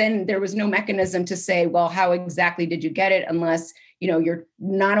that, but then there was no mechanism to say, well, how exactly did you get it? Unless, you're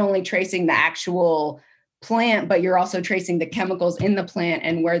not only tracing the actual plant, but you're also tracing the chemicals in the plant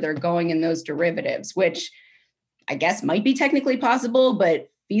and where they're going in those derivatives, which I guess might be technically possible,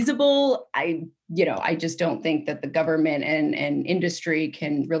 but feasible. I just don't think that the government and industry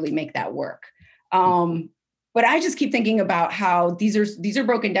can really make that work. But I just keep thinking about how these are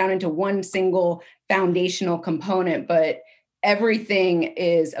broken down into one single foundational component, but everything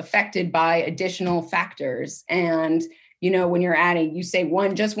is affected by additional factors. And, when you're adding, you say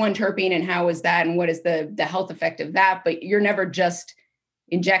just one terpene, and how is that? And what is the health effect of that? But you're never just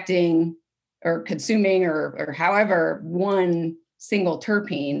injecting or consuming or however one single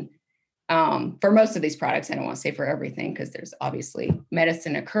terpene for most of these products. I don't want to say for everything, because there's obviously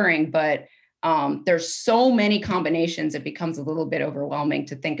medicine occurring, but there's so many combinations, it becomes a little bit overwhelming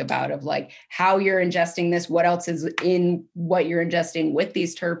to think about, of like how you're ingesting this, what else is in what you're ingesting with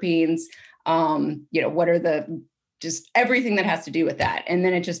these terpenes, what are just everything that has to do with that. And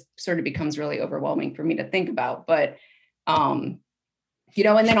then it just sort of becomes really overwhelming for me to think about. But, and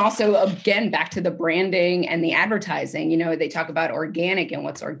then also, again, back to the branding and the advertising, they talk about organic and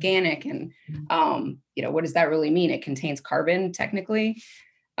what's organic, and, what does that really mean? It contains carbon technically.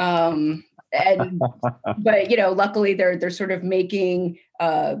 But luckily they're sort of making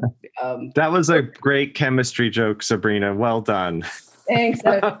that was a great chemistry joke, Sabrina. Well done. Thanks.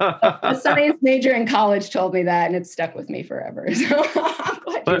 A science major in college told me that, and it's stuck with me forever. So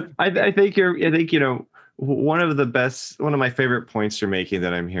but I think one of my favorite points you're making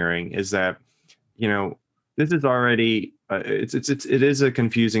that I'm hearing is that, this is already it is a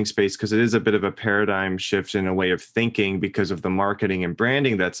confusing space, because it is a bit of a paradigm shift in a way of thinking because of the marketing and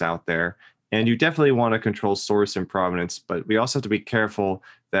branding that's out there. And you definitely want to control source and provenance, but we also have to be careful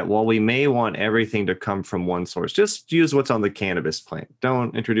that while we may want everything to come from one source, just use what's on the cannabis plant.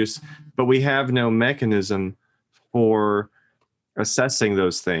 Don't introduce, but we have no mechanism for assessing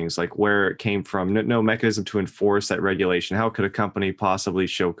those things, like where it came from, no mechanism to enforce that regulation. How could a company possibly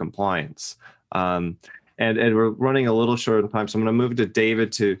show compliance? And we're running a little short on time, so I'm going to move to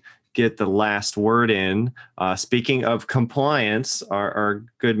David to get the last word in. Speaking of compliance, our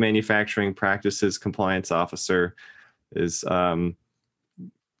good manufacturing practices compliance officer is going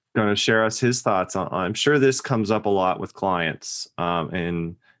to share us his thoughts on. I'm sure this comes up a lot with clients, Yeah,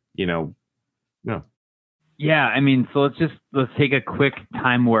 I mean, so let's take a quick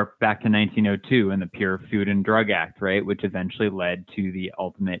time warp back to 1902 and the Pure Food and Drug Act, right, which eventually led to the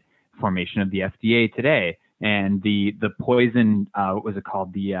ultimate formation of the FDA today. And the poison, what was it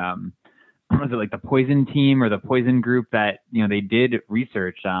called? Was it like the poison team or the poison group that, they did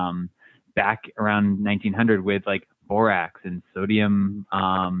research back around 1900 with like borax and sodium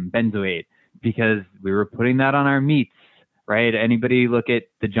benzoate, because we were putting that on our meats, right? Anybody look at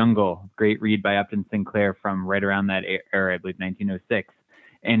The Jungle, great read by Upton Sinclair from right around that era, I believe 1906.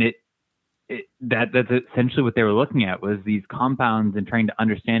 And that's essentially what they were looking at, was these compounds and trying to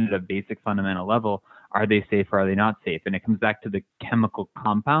understand at a basic fundamental level, are they safe or are they not safe? And it comes back to the chemical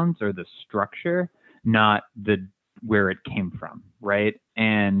compounds or the structure, not the where it came from, right?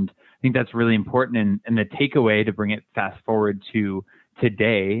 And I think that's really important. And the takeaway, to bring it fast forward to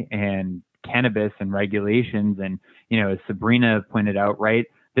today and cannabis and regulations, and, as Sabrina pointed out, right,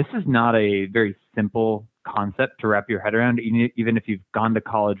 this is not a very simple concept to wrap your head around, even if you've gone to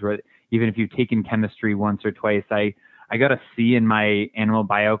college, or even if you've taken chemistry once or twice. I got a C in my animal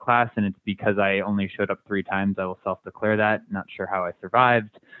bio class, and it's because I only showed up 3 times. I will self-declare that. Not sure how I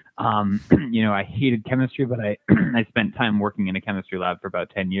survived. I hated chemistry, but I I spent time working in a chemistry lab for about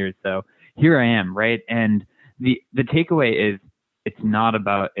 10 years. So here I am, right? And the takeaway is, it's not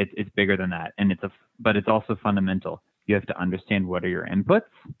about, it's bigger than that, and but it's also fundamental. You have to understand, what are your inputs,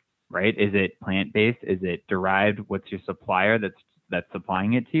 right? Is it plant-based? Is it derived? What's your supplier that's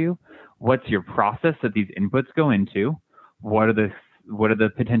supplying it to you? What's your process that these inputs go into? What are the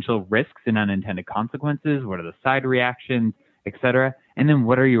potential risks and unintended consequences? What are the side reactions, et cetera? And then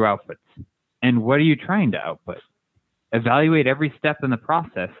what are your outputs? And what are you trying to output? Evaluate every step in the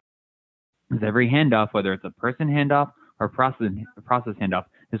process. Because every handoff, whether it's a person handoff or process handoff,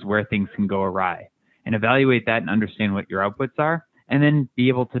 is where things can go awry. And evaluate that and understand what your outputs are, and then be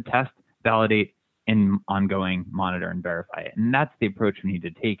able to test, validate, and ongoing monitor and verify it. And that's the approach we need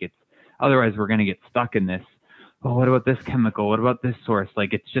to take. Otherwise we're going to get stuck in this, oh, what about this chemical? What about this source?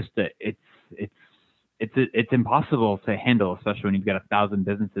 Like, it's just it's impossible to handle, especially when you've got 1,000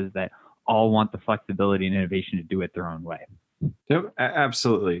 businesses that all want the flexibility and innovation to do it their own way. Yep,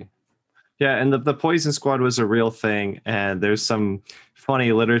 absolutely. Yeah, and the Poison Squad was a real thing, and there's some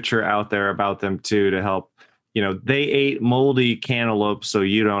funny literature out there about them too, to help. They ate moldy cantaloupe, so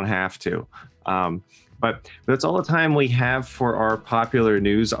you don't have to. But that's all the time we have for our popular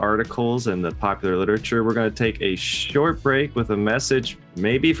news articles and the popular literature. We're going to take a short break with a message,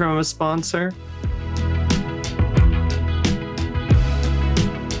 maybe from a sponsor.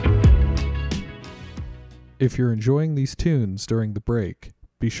 If you're enjoying these tunes during the break,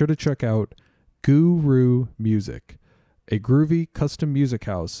 be sure to check out Guru Music, a groovy custom music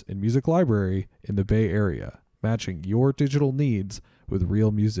house and music library in the Bay Area, matching your digital needs with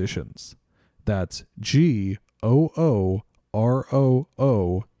real musicians. That's GOOROO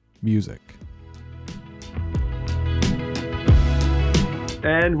Music.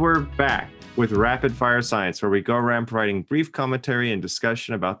 And we're back with Rapid Fire Science, where we go around providing brief commentary and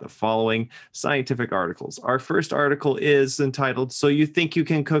discussion about the following scientific articles. Our first article is entitled, "So You Think You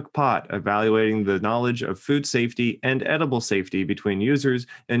Can Cook Pot? Evaluating the Knowledge of Food Safety and Edible Safety Between Users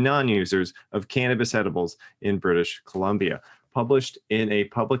and Non-Users of Cannabis Edibles in British Columbia," published in a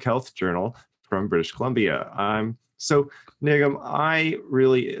public health journal from British Columbia. So, Nigam, I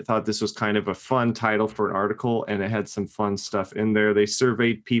really thought this was kind of a fun title for an article, and it had some fun stuff in there. They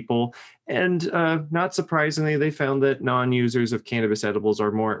surveyed people, and not surprisingly, they found that non-users of cannabis edibles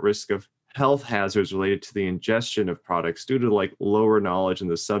are more at risk of health hazards related to the ingestion of products due to lower knowledge in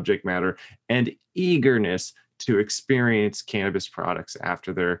the subject matter and eagerness to experience cannabis products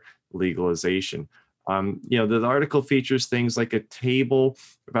after their legalization. The article features things like a table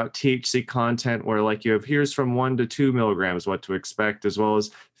about THC content where you have, here's from 1 to 2 milligrams what to expect, as well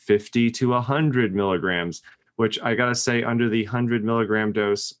as 50 to 100 milligrams, which I got to say, under the 100 milligram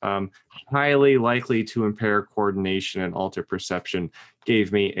dose, highly likely to impair coordination and alter perception,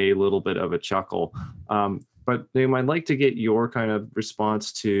 gave me a little bit of a chuckle. But Liam, I'd like to get your kind of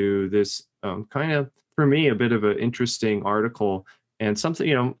response to this kind of, for me, a bit of an interesting article, and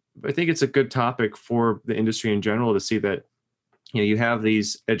something, I think it's a good topic for the industry in general to see that, you have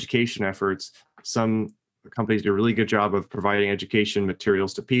these education efforts. Some companies do a really good job of providing education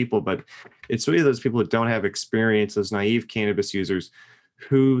materials to people, but it's really those people that don't have experience, those naive cannabis users,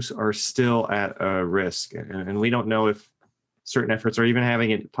 who are still at a risk. And we don't know if certain efforts are even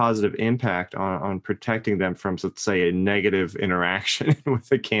having a positive impact on protecting them from, let's say, a negative interaction with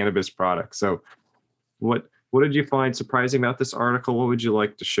the cannabis product. So what did you find surprising about this article? What would you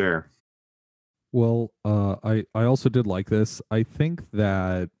like to share? Well, I also did like this. I think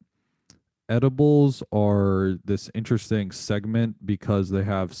that edibles are this interesting segment because they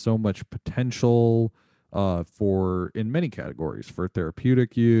have so much potential in many categories, for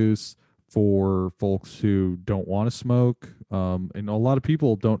therapeutic use, for folks who don't want to smoke. And a lot of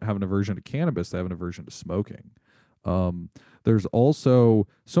people don't have an aversion to cannabis, they have an aversion to smoking. There's also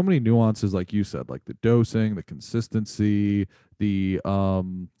so many nuances, like you said, like the dosing, the consistency, and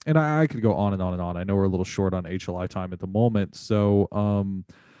I could go on and on and on. I know we're a little short on HLI time at the moment. So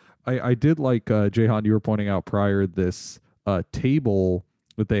I did like, Jehan, you were pointing out prior, this table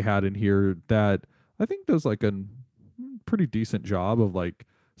that they had in here that I think does a pretty decent job of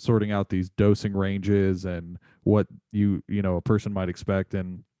sorting out these dosing ranges and what a person might expect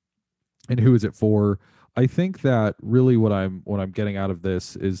and who is it for. I think that really what I'm getting out of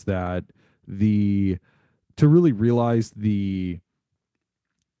this is that the to really realize the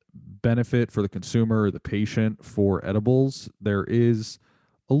benefit for the consumer or the patient for edibles, there is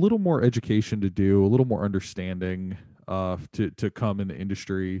a little more education to do, a little more understanding to come in the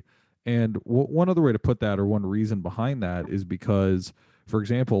industry. And one other way to put that, or one reason behind that, is because, for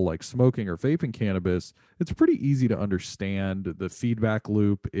example, like smoking or vaping cannabis, it's pretty easy to understand. The feedback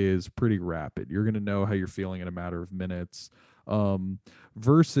loop is pretty rapid. You're going to know how you're feeling in a matter of minutes. Um,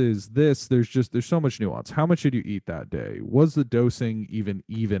 Versus this, there's so much nuance. How much did you eat that day? Was the dosing even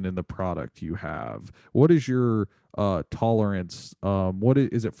in the product you have? What is your tolerance?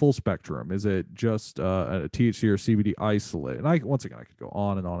 Is it full spectrum? Is it just a THC or CBD isolate? And once again, I could go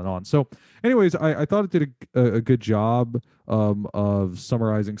on and on and on. So anyways, I thought it did a good job of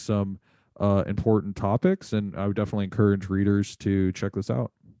summarizing some important topics, and I would definitely encourage readers to check this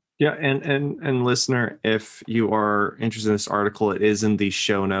out. Yeah, and listener, if you are interested in this article, it is in the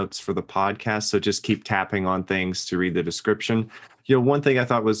show notes for the podcast. So just keep tapping on things to read the description. One thing I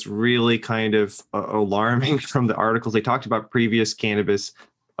thought was really kind of alarming from the articles, they talked about previous cannabis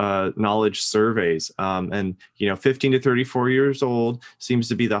knowledge surveys, and 15 to 34 years old seems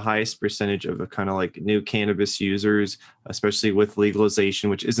to be the highest percentage of the kind of like new cannabis users, especially with legalization,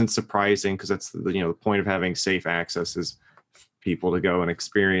 which isn't surprising because that's the point of having safe access is people to go and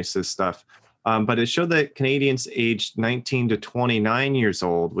experience this stuff. But it showed that Canadians aged 19 to 29 years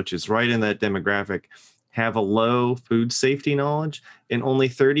old, which is right in that demographic, have a low food safety knowledge, and only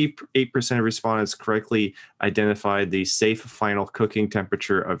 38% of respondents correctly identified the safe final cooking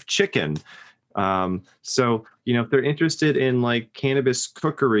temperature of chicken. So, if they're interested in like cannabis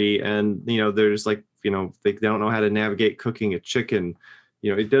cookery and, there's like, they don't know how to navigate cooking a chicken,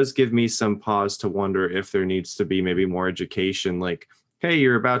 it does give me some pause to wonder if there needs to be maybe more education, like, hey,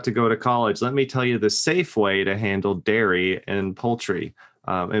 you're about to go to college. Let me tell you the safe way to handle dairy and poultry.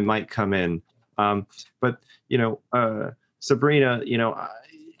 It might come in. But, Sabrina,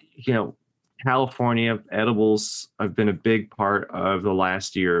 California edibles have been a big part of the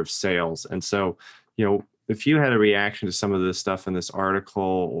last year of sales. And so, if you had a reaction to some of this stuff in this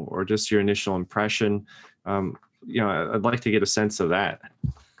article or just your initial impression, I'd like to get a sense of that.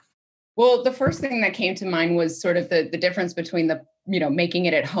 Well, the first thing that came to mind was sort of the difference between the, making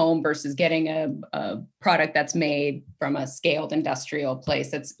it at home versus getting a product that's made from a scaled industrial place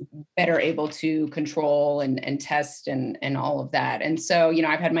that's better able to control and test and all of that. And so,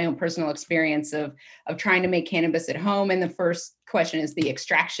 I've had my own personal experience of trying to make cannabis at home. And the first question is the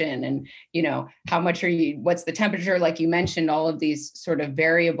extraction and, how much what's the temperature? Like you mentioned, all of these sort of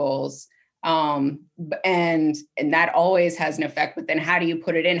variables. And that always has an effect, but then how do you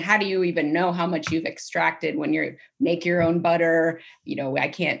put it in? How do you even know how much you've extracted when you make your own butter? I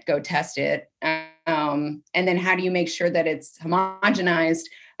can't go test it. And then how do you make sure that it's homogenized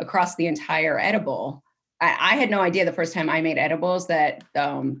across the entire edible? I had no idea the first time I made edibles that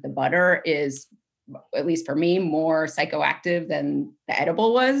the butter is, at least for me, more psychoactive than the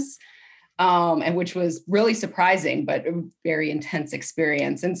edible was. And which was really surprising, but a very intense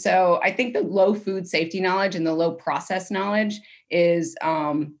experience. And so I think the low food safety knowledge and the low process knowledge is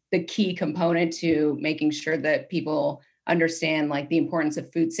the key component to making sure that people understand like the importance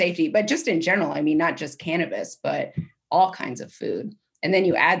of food safety, but just in general, I mean, not just cannabis, but all kinds of food. And then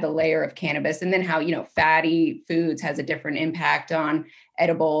you add the layer of cannabis and then how, fatty foods has a different impact on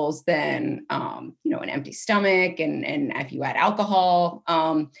edibles than, an empty stomach. And if you add alcohol,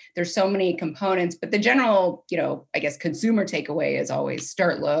 there's so many components, but the general, I guess, consumer takeaway is always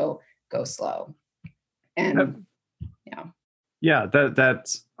start low, go slow. And yeah,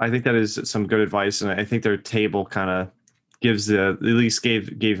 that's, I think that is some good advice. And I think their table kind of at least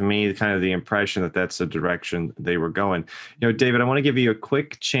gave me kind of the impression that that's the direction they were going. David, I want to give you a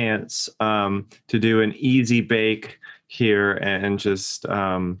quick chance to do an easy bake here and just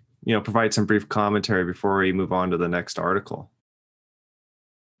provide some brief commentary before we move on to the next article.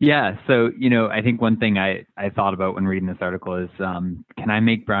 Yeah, so I think one thing I thought about when reading this article is, can I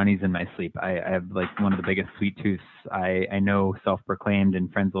make brownies in my sleep? I have like one of the biggest sweet tooths. I know, self-proclaimed,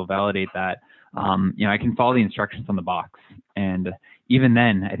 and friends will validate that. I can follow the instructions on the box. And even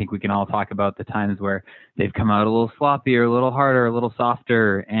then, I think we can all talk about the times where they've come out a little sloppy or a little harder, a little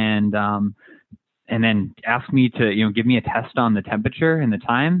softer. And then ask me to, give me a test on the temperature and the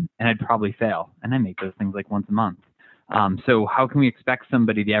time, and I'd probably fail. And I make those things like once a month. So how can we expect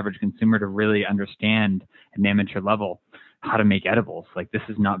somebody, the average consumer, to really understand at an amateur level? how to make edibles. Like, this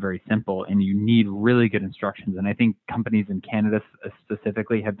is not very simple, and you need really good instructions. And I think companies in Canada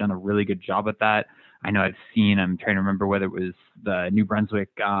specifically have done a really good job at that. I know I'm trying to remember whether it was the New Brunswick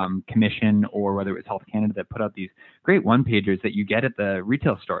Commission or whether it was Health Canada that put out these great one-pagers that you get at the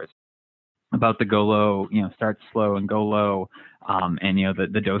retail stores about the go low, start slow and go low, and,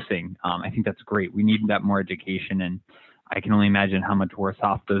 the dosing. I think that's great. We need that more education, and I can only imagine how much worse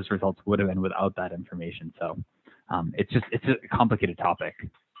off those results would have been without that information. So it's a complicated topic.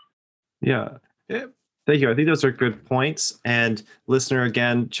 Yeah. Thank you. I think those are good points. And listener,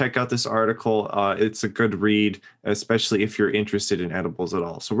 again, check out this article. It's a good read, especially if you're interested in edibles at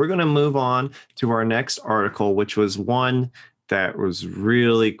all. So we're going to move on to our next article, which was one that was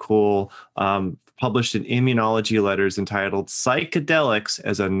really cool, published in Immunology Letters, entitled "Psychedelics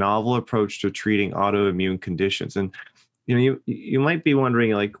as a Novel Approach to Treating Autoimmune Conditions." And you might be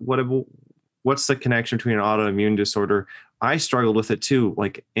wondering, like, what's the connection between an autoimmune disorder? I struggled with it too,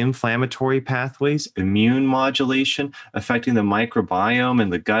 like inflammatory pathways, immune modulation, affecting the microbiome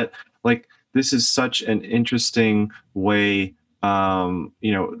and the gut. Like, this is such an interesting way,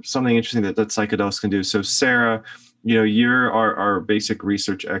 something interesting that psychedelics can do. So Sarah, you're our basic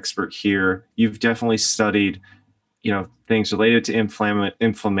research expert here. You've definitely studied, things related to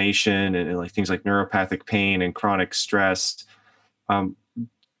inflammation and like things like neuropathic pain and chronic stress. Tell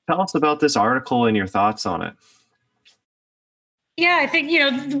us about this article and your thoughts on it. Yeah, I think,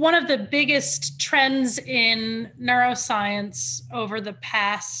 one of the biggest trends in neuroscience over the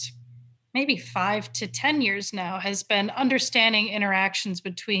past maybe 5 to 10 years now has been understanding interactions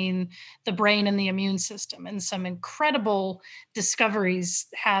between the brain and the immune system. And some incredible discoveries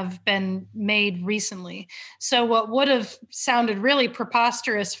have been made recently. So what would have sounded really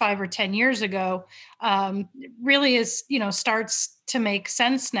preposterous 5 or 10 years ago really is, starts to make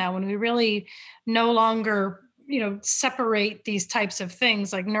sense now, when we really no longer separate these types of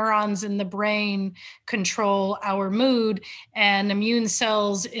things. Like, neurons in the brain control our mood, and immune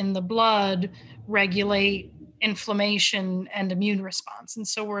cells in the blood regulate inflammation and immune response. And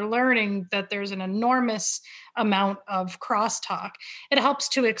so we're learning that there's an enormous amount of crosstalk. It helps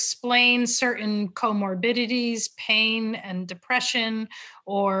to explain certain comorbidities, pain and depression,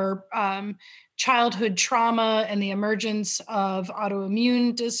 or childhood trauma and the emergence of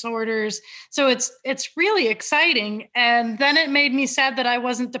autoimmune disorders. So it's really exciting. And then it made me sad that I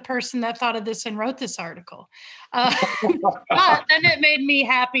wasn't the person that thought of this and wrote this article. But then it made me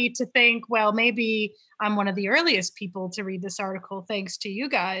happy to think, well, maybe I'm one of the earliest people to read this article, thanks to you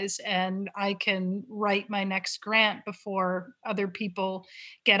guys, and I can write my next grant before other people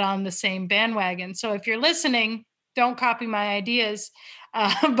get on the same bandwagon. So if you're listening, don't copy my ideas.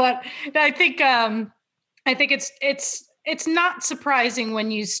 But I think it's not surprising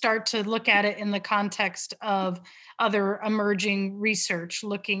when you start to look at it in the context of other emerging research,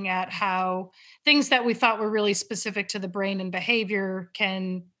 looking at how things that we thought were really specific to the brain and behavior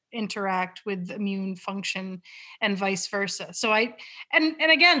can interact with immune function and vice versa. So and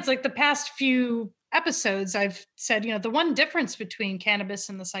again, it's like the past few episodes I've said, the one difference between cannabis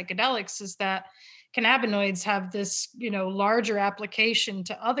and the psychedelics is that cannabinoids have this, larger application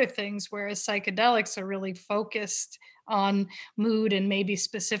to other things, whereas psychedelics are really focused on mood and maybe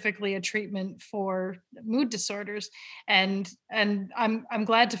specifically a treatment for mood disorders. And I'm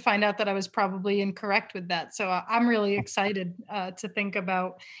glad to find out that I was probably incorrect with that. So I'm really excited to think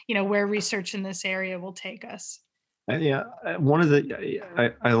about, where research in this area will take us. Yeah,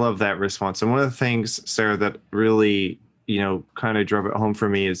 I love that response. And one of the things, Sarah, that really, kind of drove it home for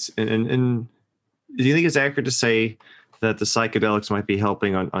me is, and do you think it's accurate to say that the psychedelics might be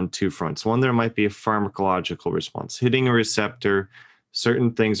helping on two fronts? One, there might be a pharmacological response, hitting a receptor.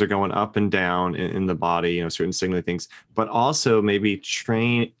 Certain things are going up and down in the body, certain signaling things, but also maybe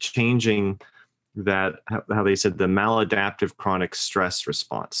changing that, how they said, the maladaptive chronic stress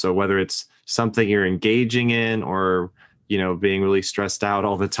response. So whether it's something you're engaging in or, being really stressed out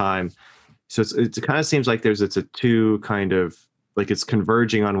all the time. So it kind of seems like it's a two kind of, like, it's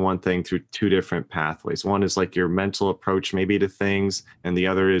converging on one thing through two different pathways. One is like your mental approach maybe to things, and the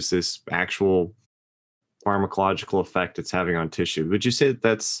other is this actual pharmacological effect it's having on tissue. Would you say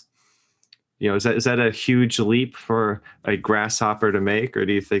that's, is that a huge leap for a grasshopper to make, or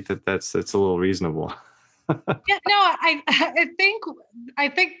do you think that that's a little reasonable? Yeah, no, I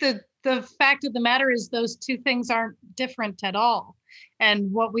think the fact of the matter is those two things aren't different at all.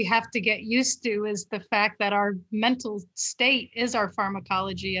 And what we have to get used to is the fact that our mental state is our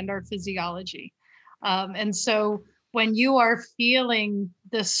pharmacology and our physiology. And so when you are feeling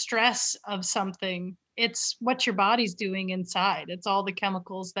the stress of something, it's what your body's doing inside. It's all the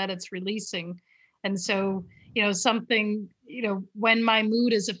chemicals that it's releasing. And so, something, when my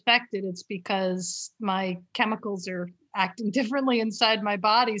mood is affected, it's because my chemicals are acting differently inside my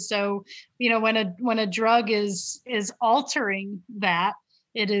body. So, when a drug is altering that,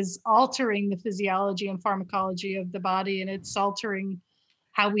 it is altering the physiology and pharmacology of the body, and it's altering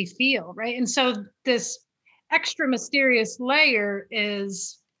how we feel, right? And so this extra mysterious layer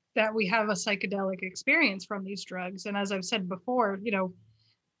is that we have a psychedelic experience from these drugs. And as I've said before,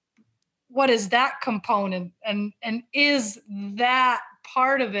 what is that component, and is that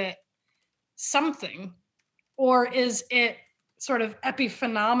part of it something, or is it sort of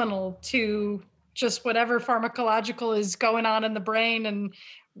epiphenomenal to just whatever pharmacological is going on in the brain and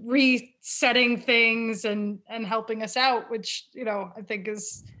resetting things and helping us out, which I think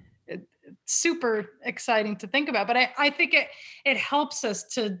is super exciting to think about. But I think it helps us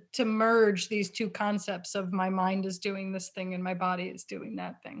to merge these two concepts of my mind is doing this thing and my body is doing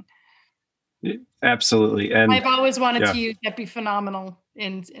that thing. Absolutely. And I've always wanted to use epiphenomenal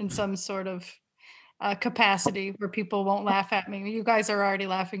in some sort of capacity where people won't laugh at me. You guys are already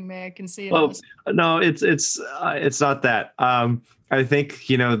laughing at me. I can see it. Well, no, it's not that. I think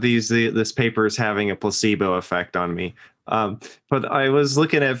this paper is having a placebo effect on me. But I was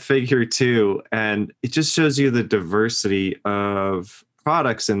looking at figure 2, and it just shows you the diversity of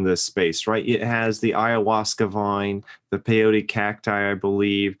products in this space, right? It has the ayahuasca vine, the peyote cacti, I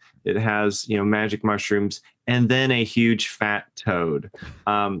believe. It has, magic mushrooms, and then a huge fat toad.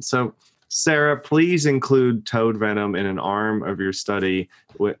 So Sarah, please include toad venom in an arm of your study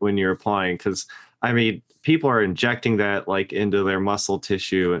when you're applying, because people are injecting that like into their muscle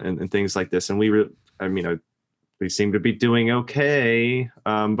tissue and things like this, and we seem to be doing okay.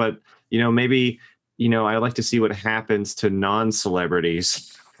 But maybe I like to see what happens to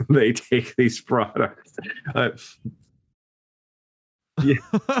non-celebrities. They take these products.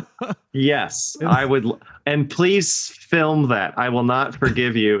 Yes, I would. And please film that. I will not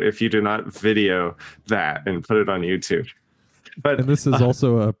forgive you if you do not video that and put it on YouTube. And this is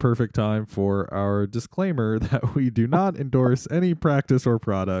also a perfect time for our disclaimer that we do not endorse any practice or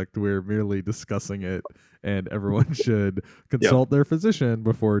product. We're merely discussing it, and everyone should consult their physician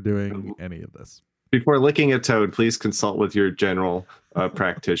before doing any of this. Before licking a toad, please consult with your general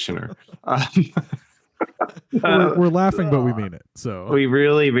practitioner. We're laughing, but we mean it. So we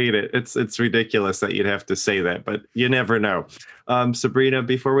really mean it. It's ridiculous that you'd have to say that, but you never know. Sabrina,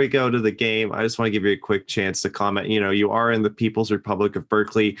 before we go to the game, I just want to give you a quick chance to comment. You are in the People's Republic of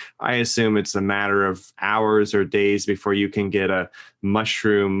Berkeley. I assume it's a matter of hours or days before you can get a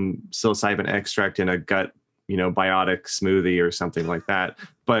mushroom psilocybin extract in a gut, biotic smoothie or something like that.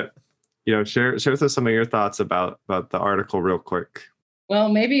 But share with us some of your thoughts about the article real quick. Well,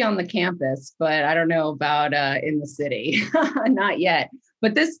 maybe on the campus, but I don't know about in the city, not yet.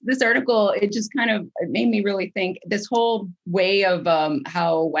 But this article, it just it made me really think this whole way of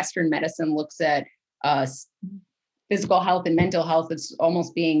how Western medicine looks at physical health and mental health is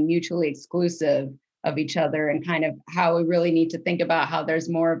almost being mutually exclusive of each other, and kind of how we really need to think about how there's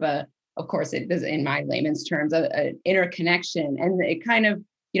more of of course, it does in my layman's terms, an interconnection. And it kind of,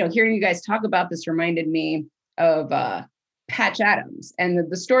 hearing you guys talk about this reminded me of Patch Adams and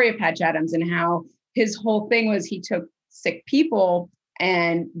the story of Patch Adams, and how his whole thing was he took sick people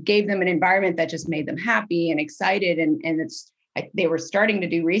and gave them an environment that just made them happy and excited. And they were starting to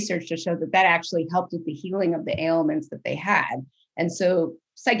do research to show that actually helped with the healing of the ailments that they had. And so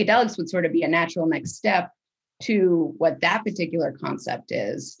psychedelics would sort of be a natural next step to what that particular concept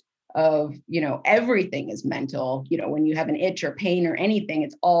is of, everything is mental. When you have an itch or pain or anything,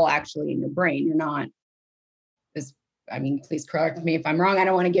 it's all actually in your brain. You're not please correct me if I'm wrong. I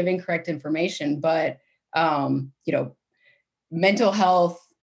don't want to give incorrect information, but, mental health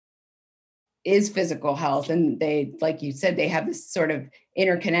is physical health. And they, like you said, they have this sort of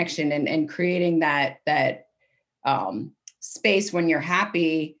interconnection, and creating that space when you're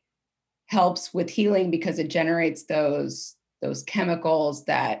happy helps with healing, because it generates those chemicals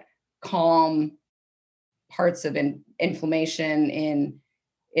that calm parts of inflammation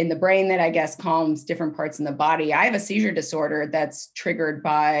in the brain that I guess calms different parts in the body. I have a seizure disorder that's triggered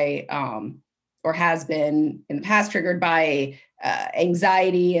by, or has been in the past triggered by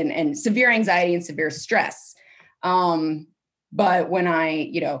anxiety and severe anxiety and severe stress. But when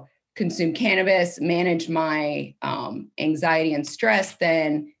I, consume cannabis, manage my anxiety and stress,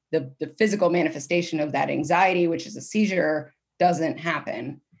 then the physical manifestation of that anxiety, which is a seizure, doesn't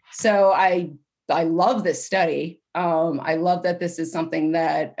happen. So I love this study. I love that this is something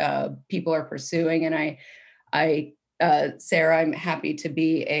that people are pursuing, and I Sarah, I'm happy to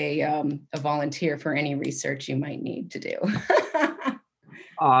be a volunteer for any research you might need to do.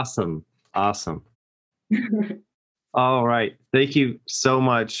 Awesome. All right. Thank you so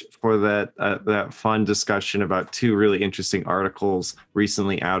much for that fun discussion about two really interesting articles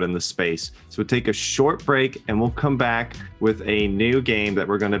recently out in the space. So we'll take a short break and we'll come back with a new game that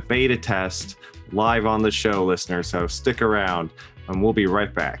we're going to beta test live on the show, listeners. So stick around and we'll be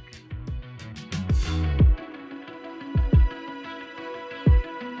right back.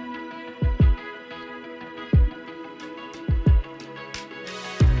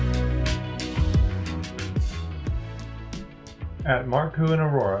 At Marcoux and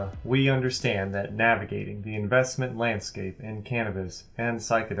Aurora, we understand that navigating the investment landscape in cannabis and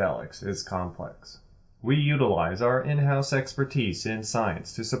psychedelics is complex. We utilize our in-house expertise in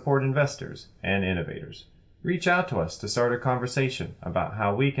science to support investors and innovators. Reach out to us to start a conversation about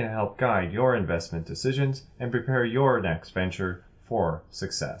how we can help guide your investment decisions and prepare your next venture for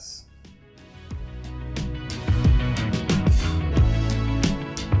success.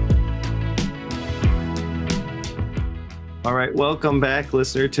 All right, welcome back,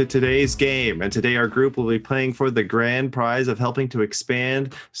 listener, to today's game. And today our group will be playing for the grand prize of helping to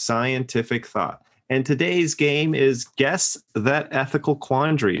expand scientific thought. And today's game is Guess That Ethical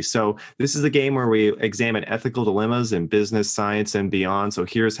Quandary. So this is a game where we examine ethical dilemmas in business, science, and beyond. So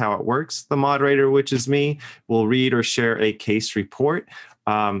here's how it works. The moderator, which is me, will read or share a case report.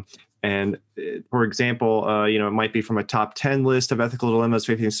 And for example, it might be from a top 10 list of ethical dilemmas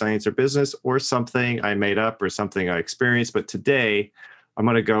facing science or business, or something I made up or something I experienced. But today, I'm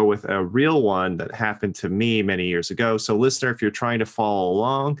going to go with a real one that happened to me many years ago. So listener, if you're trying to follow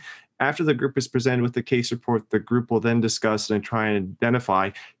along, after the group is presented with the case report, the group will then discuss and try and identify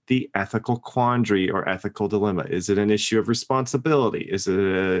the ethical quandary or ethical dilemma. Is it an issue of responsibility? Is it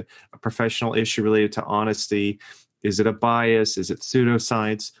a professional issue related to honesty? Is it a bias? Is it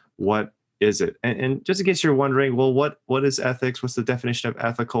pseudoscience? What is it? And just in case you're wondering, well, what is ethics? What's the definition of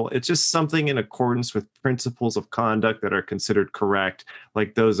ethical? It's just something in accordance with principles of conduct that are considered correct,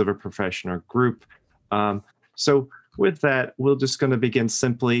 like those of a profession or group. So with that, we're just going to begin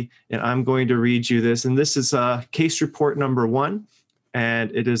simply, and I'm going to read you this. And this is case report number 1,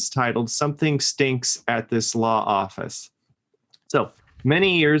 and it is titled "Something Stinks at This Law Office." So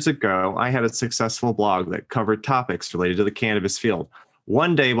many years ago, I had a successful blog that covered topics related to the cannabis field.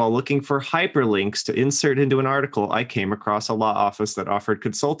 One day, while looking for hyperlinks to insert into an article, I came across a law office that offered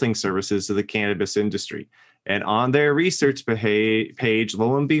consulting services to the cannabis industry. And on their research page,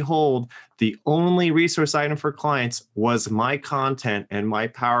 lo and behold, the only resource item for clients was my content and my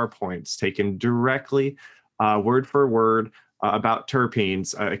PowerPoints taken directly, word for word, about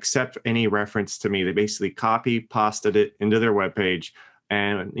terpenes, except any reference to me. They basically pasted it into their webpage.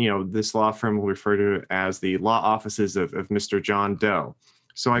 And, this law firm will refer to it as the law offices of Mr. John Doe.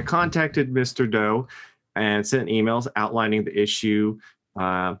 So I contacted Mr. Doe and sent emails outlining the issue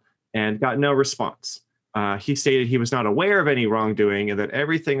and got no response. He stated he was not aware of any wrongdoing and that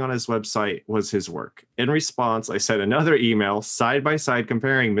everything on his website was his work. In response, I sent another email side by side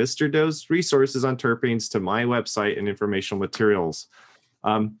comparing Mr. Doe's resources on terpenes to my website and informational materials.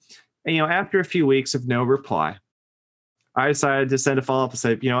 After a few weeks of no reply, I decided to send a follow-up and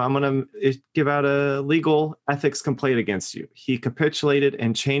say, I'm going to give out a legal ethics complaint against you. He capitulated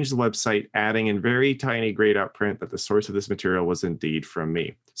and changed the website, adding in very tiny grayed out print that the source of this material was indeed from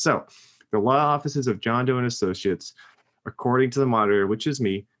me. So the law offices of John Doe and Associates, according to the moderator, which is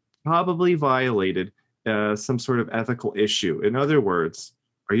me, probably violated some sort of ethical issue. In other words,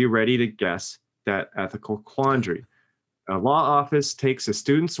 are you ready to guess that ethical quandary? A law office takes a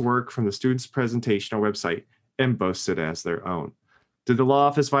student's work from the student's presentation or website and boast it as their own. Did the law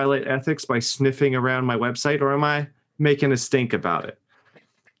office violate ethics by sniffing around my website, or am I making a stink about it?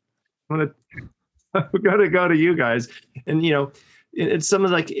 I'm gonna go to you guys. And it's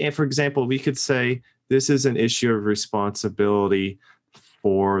something like, for example, we could say this is an issue of responsibility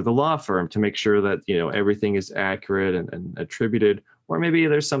for the law firm to make sure that everything is accurate and attributed, or maybe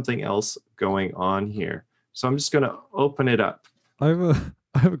there's something else going on here. So I'm just gonna open it up. I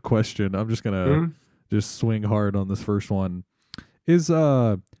have a question. I'm just gonna just swing hard on this first one. Is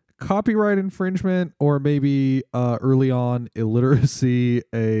copyright infringement or maybe early on illiteracy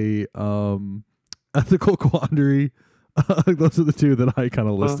a ethical quandary? Those are the two that I kind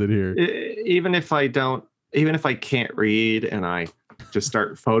of listed here. Even if I can't read and I just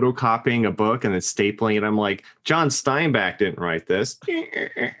start photocopying a book and then stapling it, I'm like, John Steinbeck didn't write this.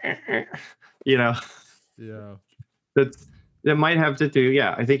 Yeah. That might have to do,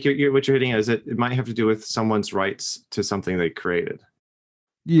 yeah. I think what you're hitting is it might have to do with someone's rights to something they created.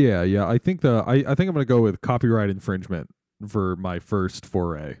 Yeah. I think I'm going to go with copyright infringement for my first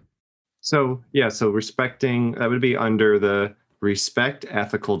foray. So respecting, that would be under the respect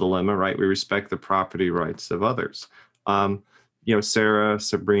ethical dilemma, right? We respect the property rights of others. Sarah,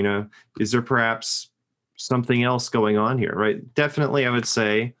 Sabrina, is there perhaps something else going on here, right? Definitely, I would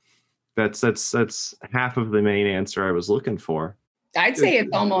say that's half of the main answer I was looking for. I'd say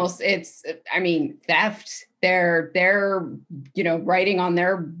it's theft. They're writing on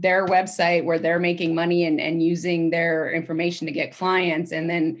their website where they're making money and using their information to get clients, and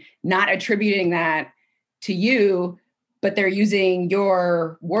then not attributing that to you, but they're using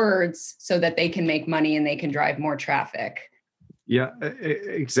your words so that they can make money and they can drive more traffic. Yeah,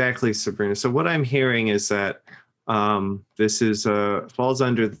 exactly, Sabrina. So what I'm hearing is that this is falls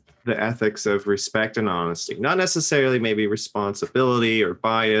under the ethics of respect and honesty, not necessarily maybe responsibility or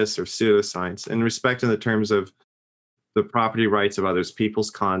bias or pseudoscience, and respect in the terms of the property rights of others,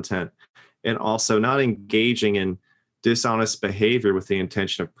 people's content, and also not engaging in dishonest behavior with the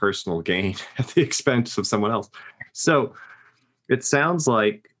intention of personal gain at the expense of someone else. So it sounds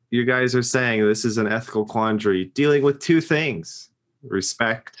like you guys are saying this is an ethical quandary dealing with two things,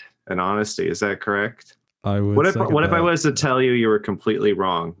 respect and honesty. Is that correct? I would. What if I was to tell you were completely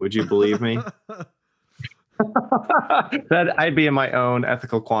wrong? Would you believe me? That I'd be in my own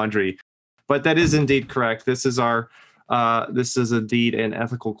ethical quandary. But that is indeed correct. This is indeed an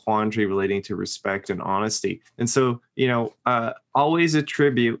ethical quandary relating to respect and honesty. And so, always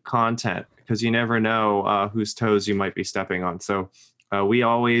attribute content, because you never know whose toes you might be stepping on. So we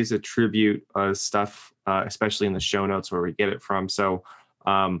always attribute stuff, especially in the show notes where we get it from. So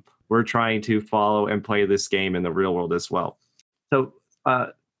we're trying to follow and play this game in the real world as well. So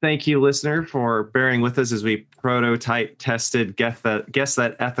thank you, listener, for bearing with us as we prototype tested guess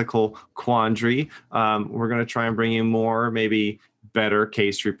that ethical quandary. We're going to try and bring you more, maybe better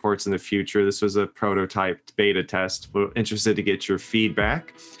case reports in the future. This was a prototype beta test. We're interested to get your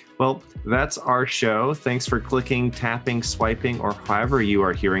feedback. Well, that's our show. Thanks for clicking, tapping, swiping, or however you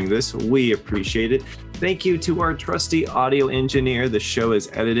are hearing this. We appreciate it. Thank you to our trusty audio engineer. The show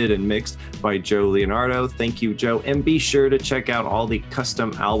is edited and mixed by Joe Leonardo. Thank you, Joe. And be sure to check out all the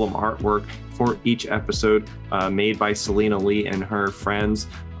custom album artwork for each episode made by Selena Lee and her friends.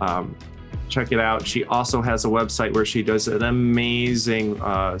 Check it out. She also has a website where she does an amazing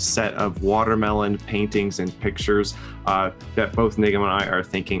set of watermelon paintings and pictures that both Nigam and I are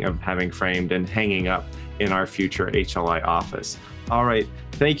thinking of having framed and hanging up in our future HLI office. All right.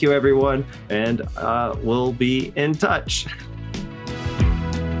 Thank you, everyone. And we'll be in touch.